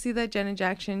 Did you see that Janet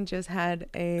Jackson just had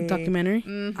a documentary?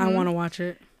 I want to watch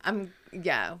it.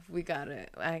 Yeah, we got it.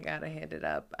 I gotta hit it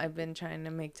up. I've been trying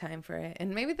to make time for it,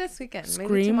 and maybe this weekend.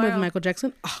 Scream with Michael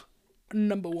Jackson. Oh,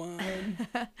 number one.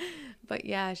 But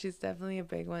yeah, she's definitely a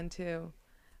big one too.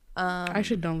 I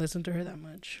actually don't listen to her that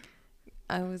much.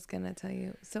 I was gonna tell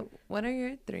you. So, what are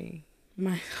your 3?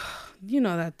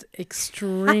 That's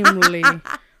extremely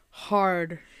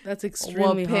hard. That's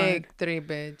extremely hard. Pick 3,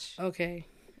 bitch. Okay,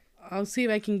 I'll see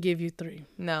if I can give you 3.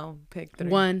 No, pick 3.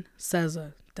 1,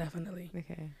 SZA, definitely.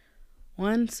 Okay.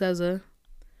 1, SZA.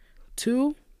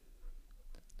 2,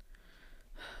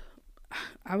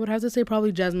 I would have to say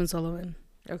probably Jasmine Sullivan.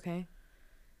 Okay.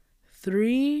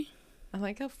 3, I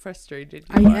like how frustrated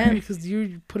you are. I am, because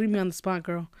you're putting me on the spot,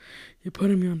 girl. You're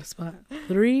putting me on the spot.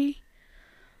 3,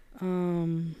 let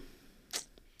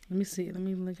me see. Let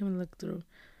me look through.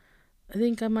 I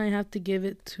think I might have to give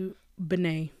it to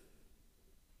Benet.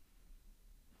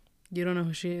 You don't know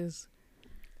who she is?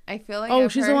 I feel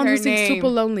like she's the one who sings Super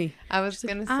Lonely. I was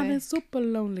gonna say I've been super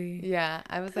lonely. Yeah,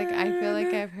 I was like, I feel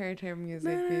like I've heard her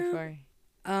music before.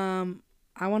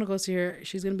 I want to go see her.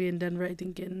 She's gonna be in Denver, I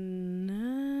think,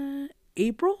 in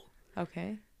April.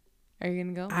 Okay. Are you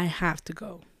gonna go? I have to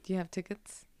go. Do you have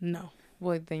tickets? No.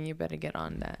 Well, then you better get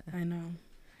on that. I know.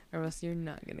 Or else you're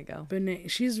not gonna go. But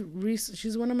she's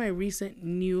one of my recent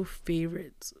new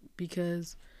favorites,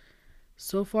 because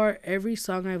so far every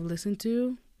song I've listened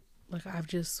to, like, I've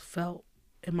just felt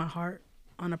in my heart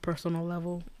on a personal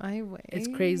level. It's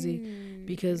crazy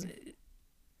because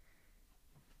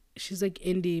she's like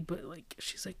indie, but like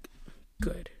she's like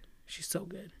good. She's so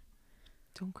good.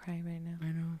 Don't cry right now.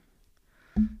 I know.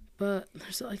 But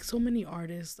there's like so many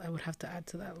artists I would have to add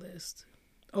to that list.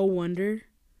 Oh, Wonder.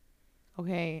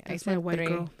 Okay, that's my white 3.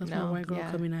 girl. That's my white girl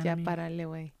coming at me. Parale,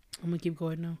 wey. I'm gonna keep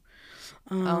going now.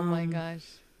 Oh my gosh,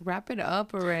 wrap it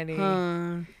up already.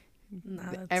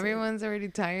 Everyone's already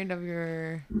tired of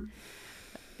your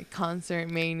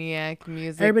concert maniac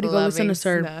music. Everybody go listen to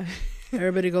Sir.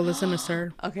 Everybody go listen to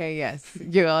Sir. Okay, yes,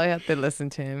 you all have to listen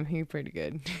to him. He's pretty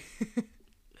good.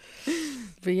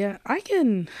 But yeah, I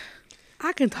can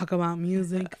talk about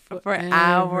music for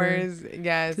hours.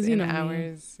 Yes, in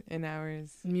hours.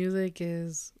 Music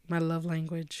is my love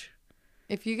language.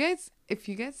 If you guys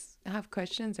have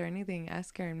questions or anything,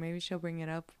 ask her, and maybe she'll bring it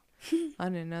up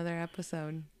on another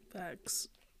episode. Facts.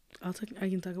 I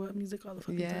can talk about music all the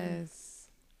fucking time. Yes.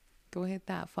 Go hit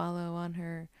that follow on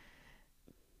her.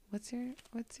 What's your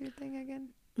thing again?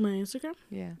 My Instagram?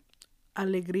 Yeah.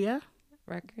 Alegria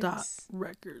Records.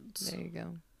 Records. There you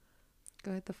go.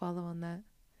 Go hit the follow on that.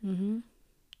 Mm-hmm.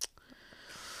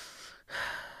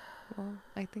 Well,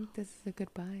 I think this is a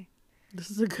goodbye.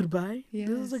 This is a goodbye? Yes.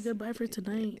 This is a goodbye for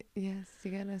tonight. Yes,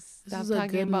 you gotta stop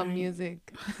talking about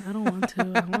music. I don't want to.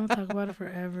 I want to talk about it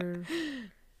forever.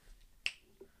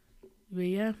 But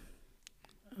yeah.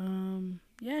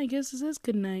 Yeah, I guess this is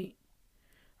good night.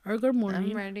 Or good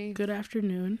morning. I'm ready. Good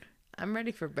afternoon. I'm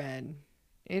ready for bed.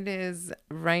 It is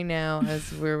right now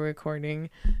as we're recording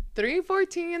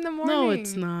 3:14 in the morning. No,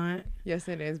 it's not. Yes,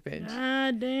 it is, bitch.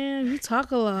 Ah, damn. You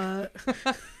talk a lot.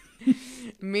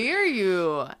 Me or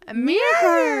you? Me or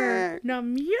her? No,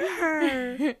 me or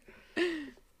her.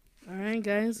 All right,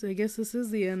 guys. I guess this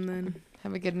is the end then.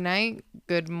 Have a good night,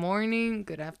 good morning,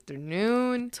 good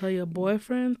afternoon. Tell your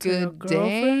boyfriend, tell your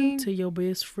girlfriend, tell your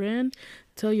best friend,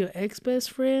 tell your ex-best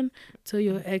friend, tell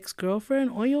your ex-girlfriend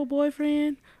or your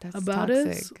boyfriend about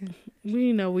toxic. Us.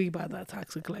 We know we about that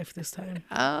toxic life this time.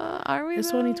 Are we? It's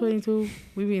 2022.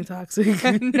 We being toxic.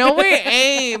 No, we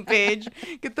ain't, bitch.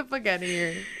 Get the fuck out of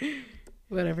here.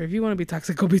 Whatever. If you want to be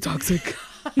toxic, go be toxic.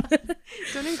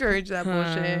 Don't encourage that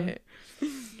bullshit.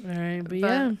 All right, but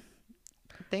yeah.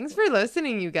 Thanks for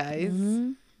listening, you guys.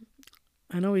 Mm-hmm.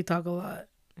 I know we talk a lot.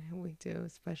 We do,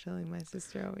 especially my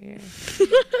sister over here.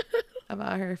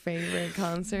 About her favorite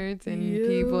concerts and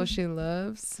people she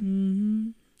loves.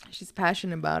 Mm-hmm. She's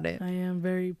passionate about it. I am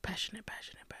very passionate.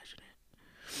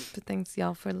 But thanks,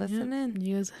 y'all, for listening.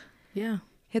 You guys, yeah.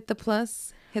 Hit the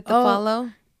plus. Hit the follow.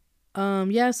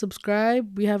 Yeah,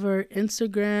 subscribe. We have our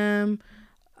Instagram,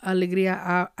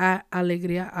 Alegria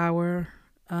Hour.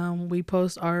 We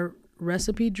post our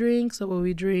recipe drinks, so what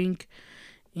we drink,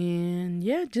 and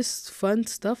yeah, just fun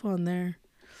stuff on there,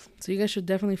 so you guys should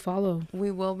definitely follow. We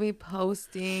will be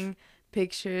posting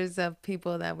pictures of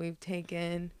people that we've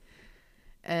taken,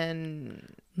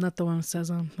 and not the one that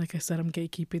says like I said, I'm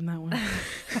gatekeeping that one.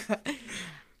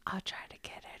 I'll try to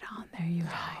get it on there, you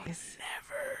guys.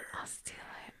 Never. I'll steal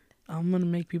it. I'm gonna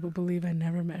make people believe I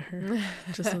never met her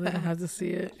just so they don't have to see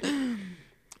it.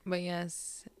 But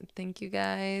yes, thank you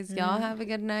guys. Y'all have a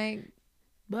good night.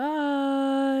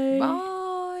 Bye. Bye.